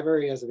excellent driver.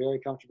 He has a very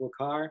comfortable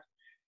car.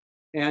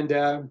 And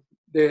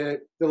the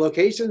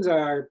locations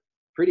are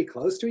pretty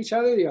close to each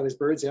other. There's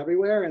birds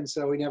everywhere. And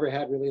so we never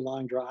had really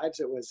long drives.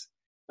 It was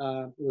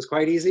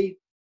quite easy.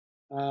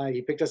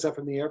 He picked us up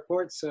from the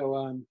airport.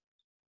 So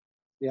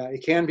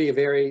it can be a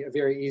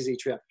very easy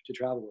trip to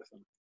travel with him.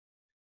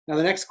 Now,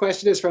 the next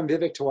question is from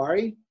Vivek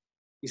Tiwari.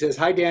 He says,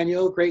 "Hi,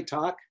 Daniel, great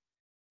talk.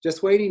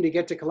 Just waiting to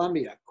get to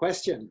Colombia.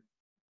 Question,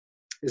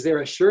 is there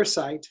a sure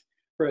site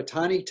for a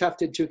tawny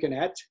tufted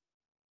toucanet?"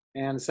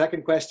 And the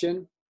second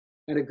question,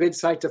 "and a good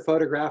site to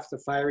photograph the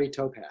fiery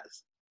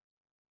topaz?"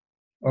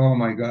 Oh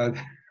my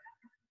God.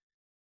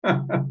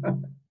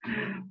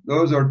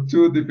 Those are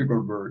two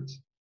difficult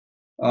birds.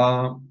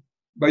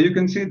 But you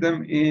can see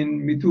them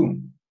in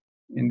Mitu,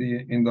 in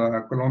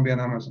the Colombian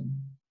Amazon.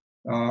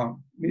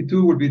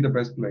 Mitu would be the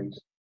best place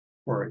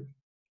for it.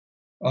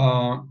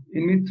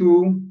 In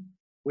Mitu.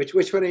 Which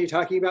one are you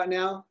talking about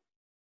now?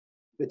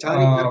 The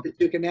tawny tufted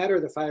toucanet or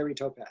the fiery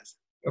topaz?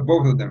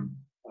 Both of them.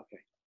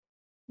 Okay.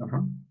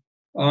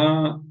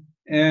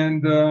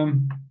 And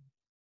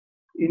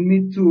in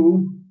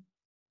Mitu,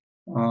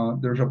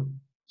 there's a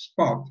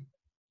spot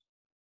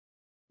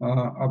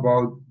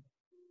about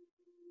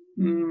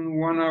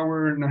 1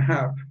 hour and a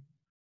half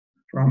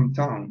from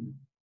town.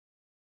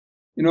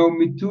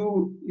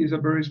 Mitu is a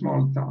very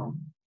small town.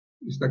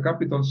 It's the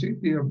capital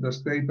city of the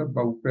state of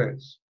BABP.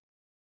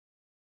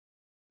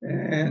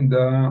 And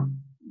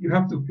you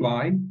have to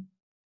fly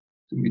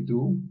to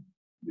Mitu.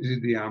 This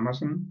is the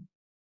Amazon.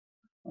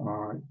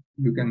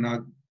 You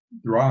cannot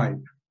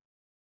drive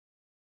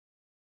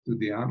to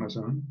the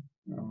Amazon.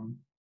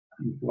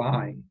 You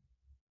fly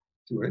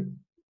to it.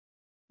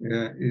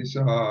 It's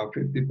a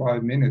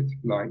 55-minute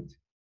flight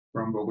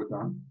from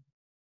Bogota.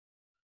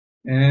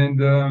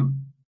 And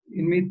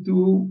in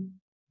Mitu,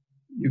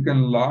 you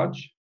can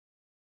lodge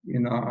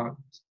in a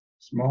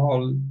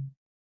small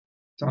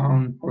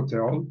town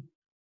hotel.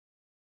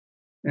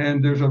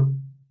 And there's a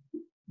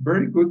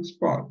very good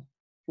spot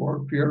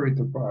for fiery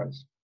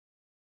topaz.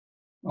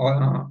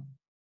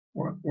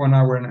 1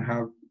 hour and a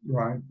half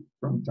drive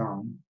from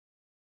town.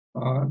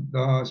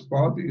 The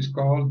spot is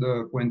called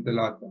the Puente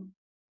Lata.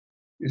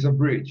 It's a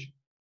bridge,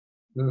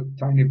 the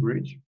tiny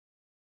bridge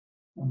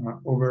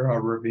over a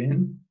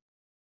ravine.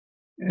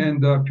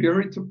 And the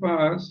fiery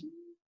topaz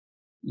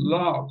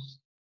loves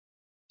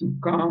to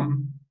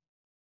come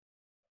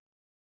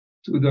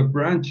to the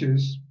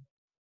branches,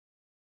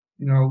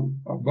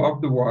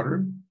 above the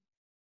water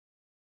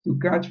to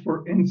catch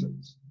for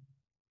insects.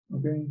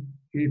 Okay,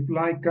 he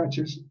fly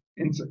catches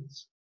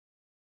insects.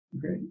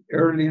 Okay,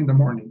 early in the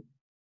morning.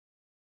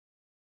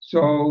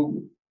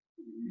 So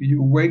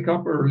you wake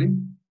up early,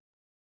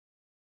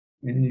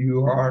 and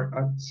you are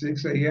at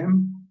 6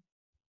 a.m.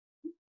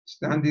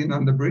 standing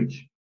on the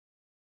bridge.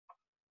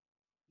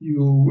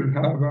 You will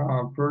have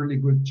a fairly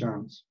good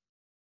chance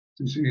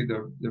to see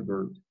the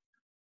bird.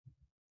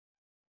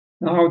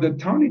 Now, the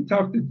tawny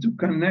tufted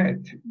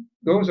toucanet,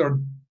 those are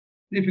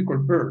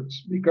difficult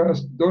birds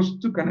because those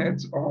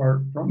toucanets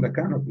are from the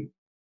canopy.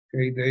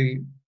 Okay,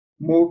 they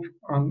move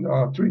on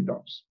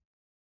treetops.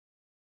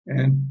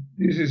 And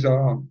this is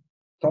a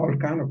tall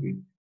canopy.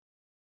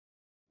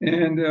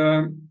 And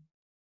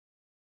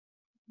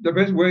the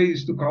best way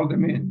is to call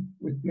them in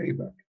with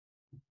playback.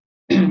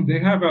 They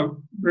have a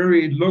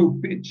very low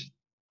pitch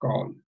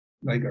call,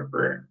 like a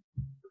brr,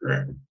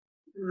 brr,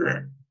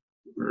 brr,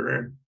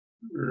 brr,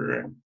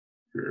 brr,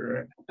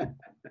 brr.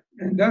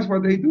 And that's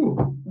what they do.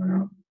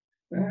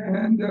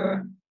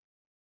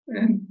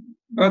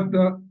 But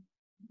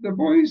the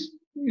voice,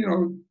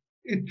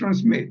 it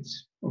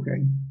transmits.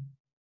 Okay,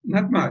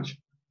 not much,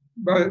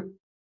 but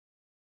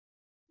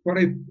what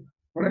I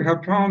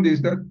have found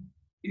is that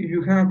if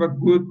you have a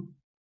good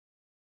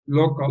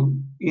local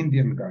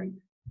Indian guide,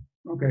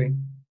 okay,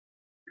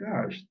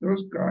 gosh,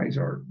 those guys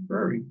are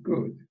very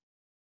good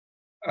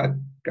at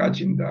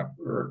catching the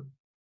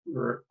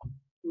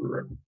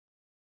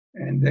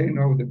and they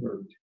know the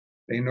bird.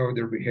 They know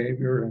their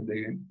behavior and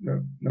they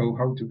know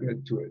how to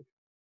get to it.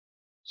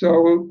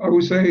 So I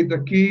would say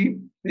the key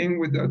thing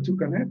with the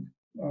Tucanet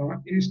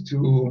is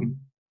to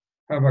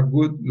have a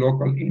good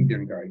local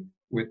Indian guide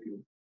with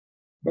you.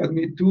 But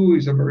Me Too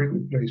is a very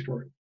good place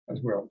for it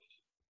as well.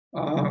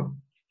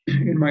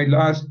 In my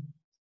last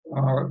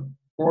 4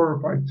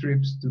 or 5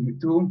 trips to Me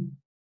Too,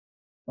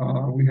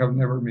 we have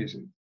never missed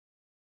it.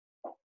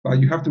 But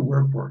you have to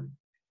work for it.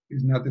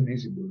 It's not an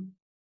easy book.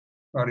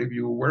 But if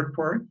you work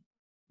for it,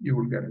 you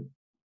will get it.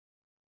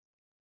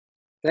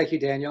 Thank you,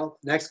 Daniel.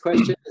 Next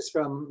question is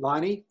from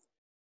Lonnie.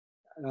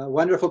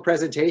 Wonderful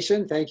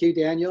presentation. Thank you,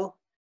 Daniel.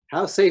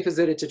 How safe is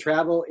it to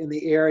travel in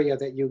the area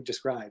that you've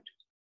described?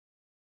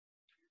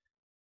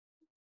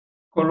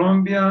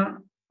 Colombia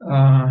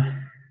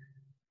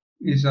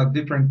is a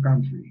different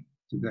country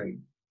today.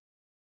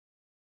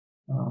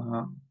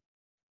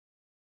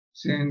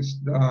 Since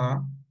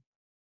the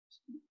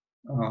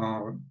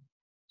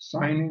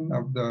signing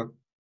of the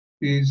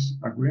peace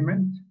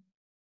agreement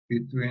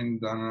between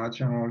the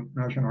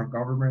national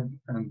government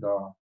and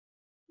the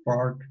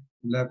FARC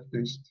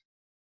leftist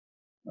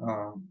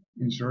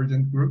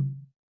insurgent group,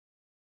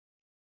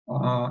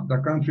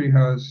 the country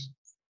has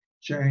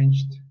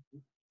changed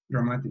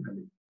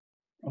dramatically.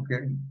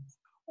 Okay,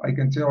 I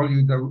can tell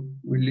you that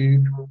we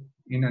live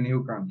in a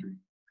new country.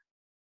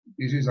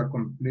 This is a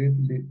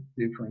completely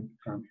different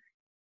country.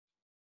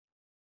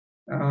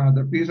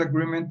 The peace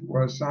agreement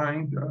was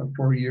signed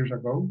 4 years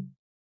ago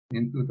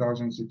in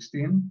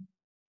 2016.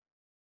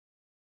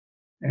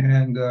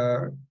 And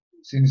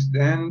since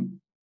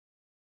then,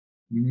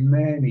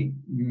 many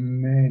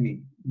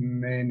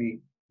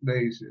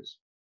places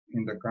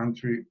in the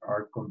country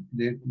are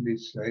completely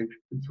safe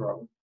to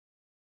travel.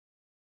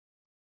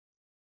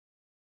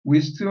 We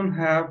still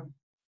have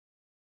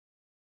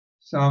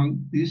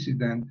some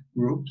dissident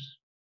groups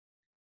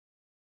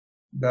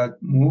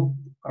that moved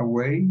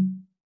away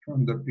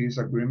from the peace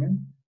agreement,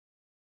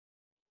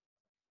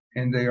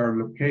 and they are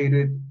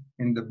located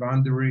in the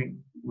boundary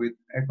with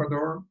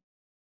Ecuador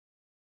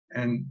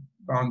and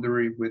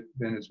boundary with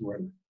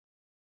Venezuela.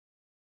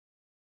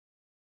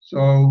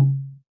 So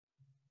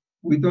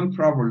we don't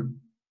travel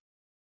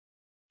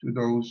to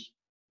those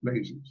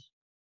places,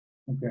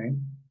 okay?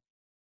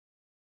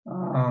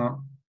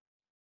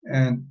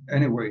 And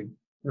anyway,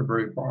 they're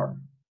very far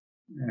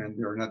and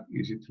they're not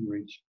easy to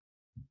reach.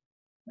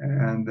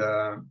 And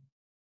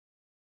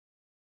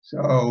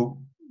so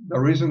the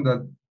reason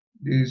that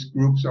these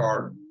groups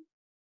are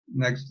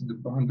next to the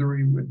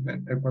boundary with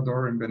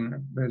Ecuador and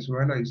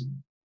Venezuela is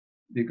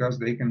because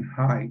they can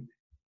hide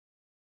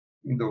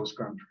in those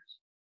countries.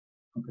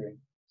 Okay,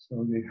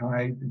 so they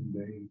hide and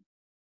they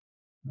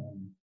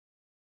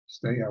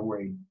stay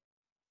away.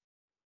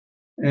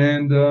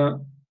 And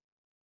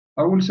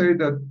I will say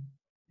that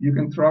you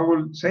can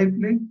travel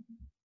safely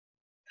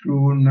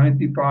through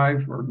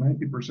 95 or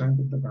 90%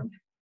 of the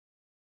country.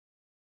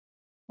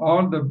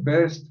 All the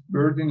best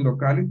birding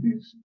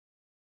localities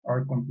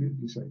are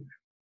completely safe.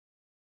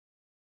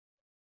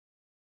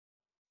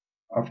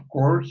 Of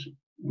course,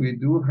 we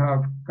do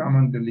have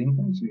common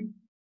delinquency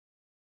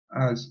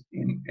as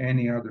in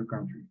any other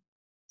country,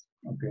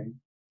 okay,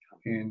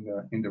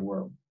 in the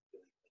world.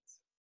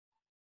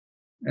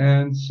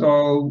 And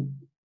so,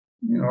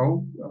 you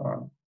know,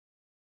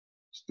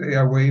 stay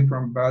away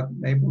from bad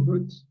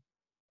neighborhoods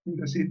in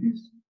the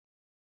cities.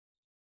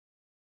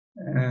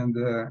 And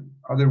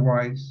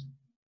otherwise,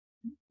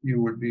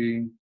 you will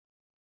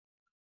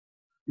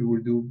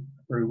do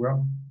very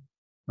well,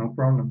 no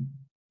problem.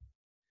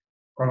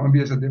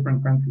 Colombia is a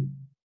different country.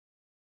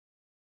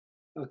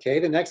 Okay,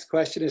 the next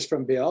question is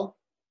from Bill.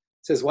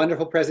 It says,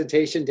 wonderful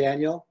presentation,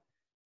 Daniel.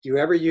 Do you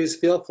ever use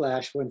field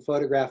flash when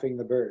photographing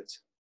the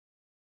birds?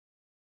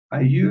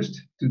 I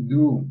used to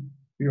do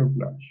field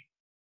flash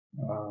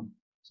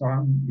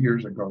some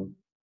years ago,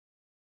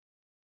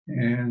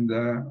 and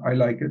I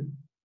like it.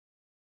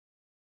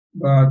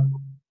 But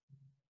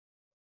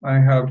I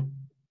have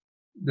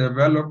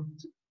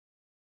developed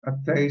a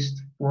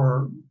taste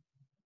for,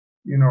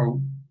 you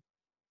know,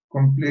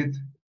 complete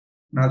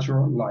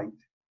natural light.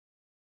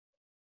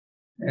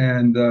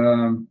 And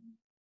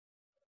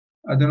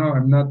I don't know,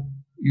 I'm not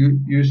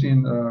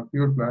using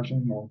field flash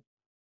anymore.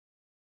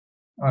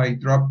 I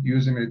dropped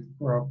using it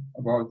for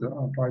about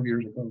 5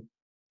 years ago.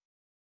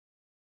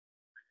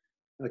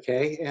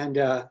 Okay, and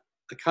a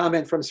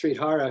comment from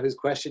Sridhara, whose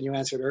question you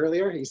answered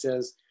earlier. He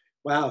says,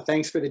 wow,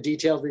 thanks for the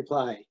detailed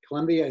reply.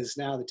 Colombia is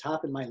now the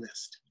top in my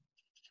list.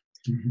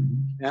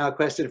 Now a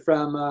question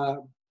from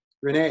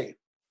Renee.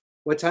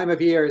 What time of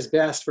year is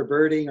best for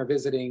birding or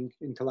visiting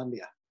in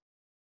Colombia?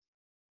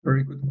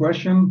 Very good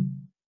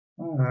question.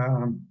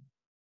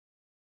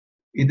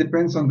 It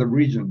depends on the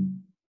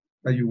region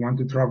that you want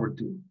to travel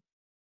to,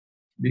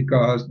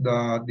 because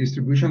the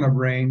distribution of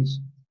rains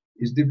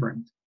is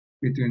different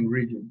between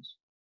regions.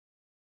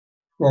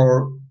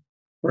 For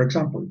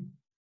example,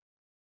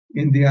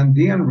 in the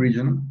Andean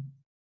region,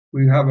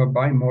 we have a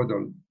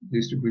bimodal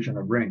distribution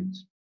of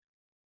rains.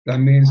 That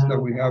means that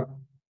we have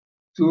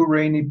 2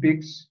 rainy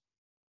peaks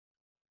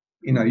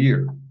in a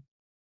year.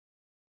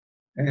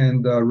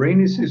 And the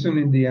rainy season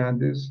in the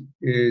Andes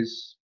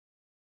is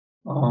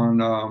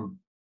on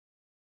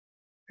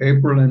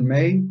April and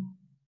May,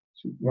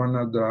 one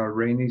of the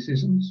rainy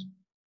seasons,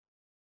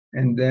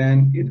 and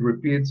then it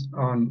repeats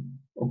on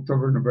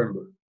October,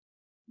 November.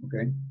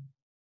 Okay,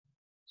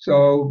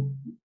 so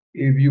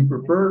if you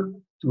prefer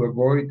to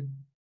avoid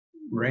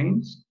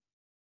rains,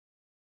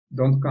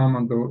 don't come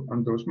on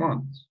those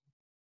months.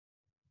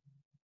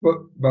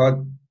 But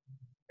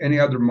any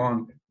other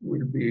month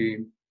will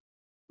be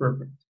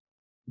perfect.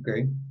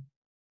 Okay.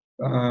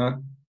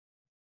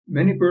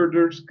 Many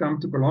birders come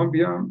to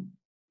Colombia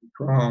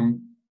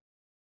from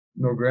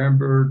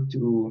November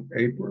to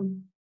April,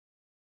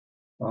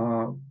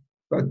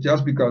 but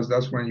just because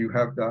that's when you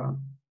have the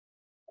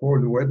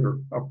cold weather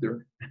up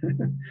there.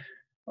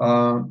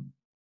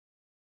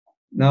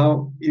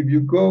 Now, if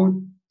you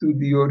go to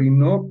the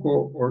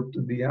Orinoco or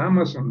to the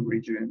Amazon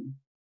region,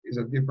 is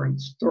a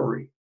different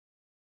story,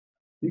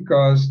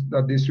 because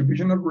the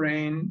distribution of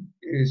rain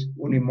is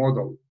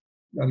unimodal.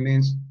 That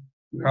means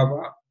you have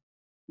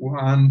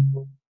one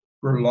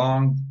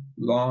prolonged,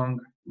 long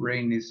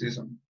rainy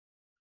season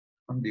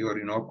on the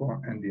Orinoco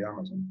and the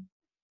Amazon.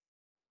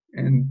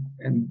 And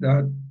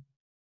that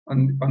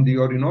on the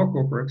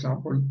Orinoco, for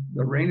example,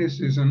 the rainy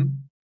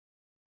season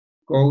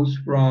goes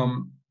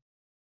from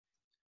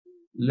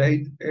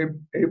late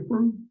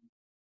April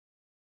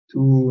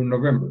to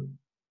November.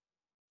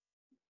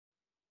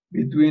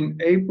 Between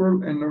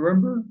April and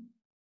November,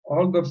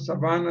 all the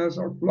savannas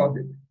are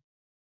flooded.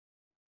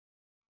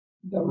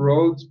 The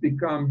roads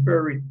become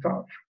very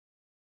tough.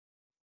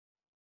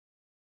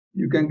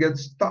 You can get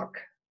stuck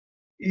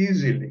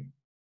easily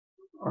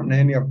on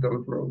any of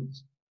those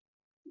roads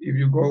if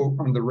you go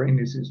on the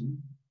rainy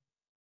season.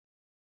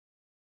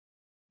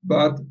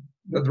 But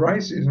the dry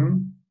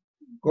season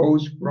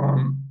goes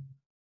from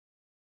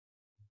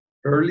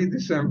early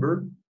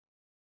December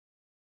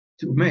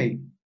to May.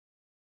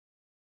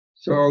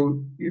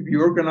 So if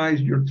you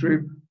organize your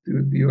trip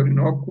to the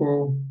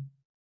Orinoco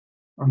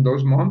on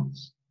those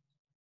months,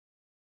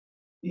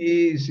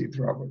 easy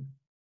travel,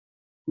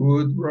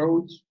 good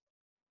roads,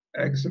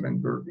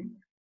 excellent birding.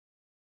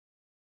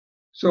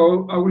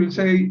 So I will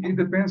say it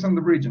depends on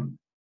the region.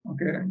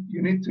 Okay,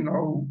 you need to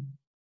know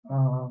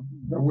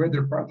the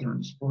weather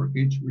patterns for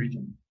each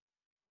region.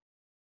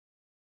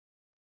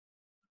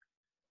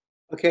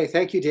 Okay,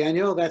 thank you,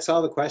 Daniel. That's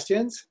all the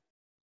questions.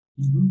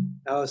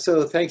 Mm-hmm.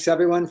 So thanks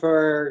everyone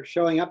for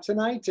showing up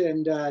tonight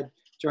and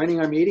joining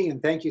our meeting.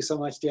 And thank you so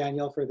much,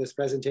 Daniel, for this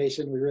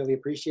presentation. We really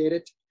appreciate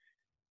it.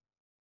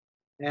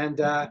 And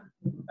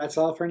that's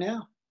all for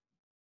now.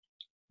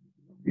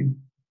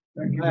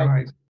 Thank you, Bye. guys.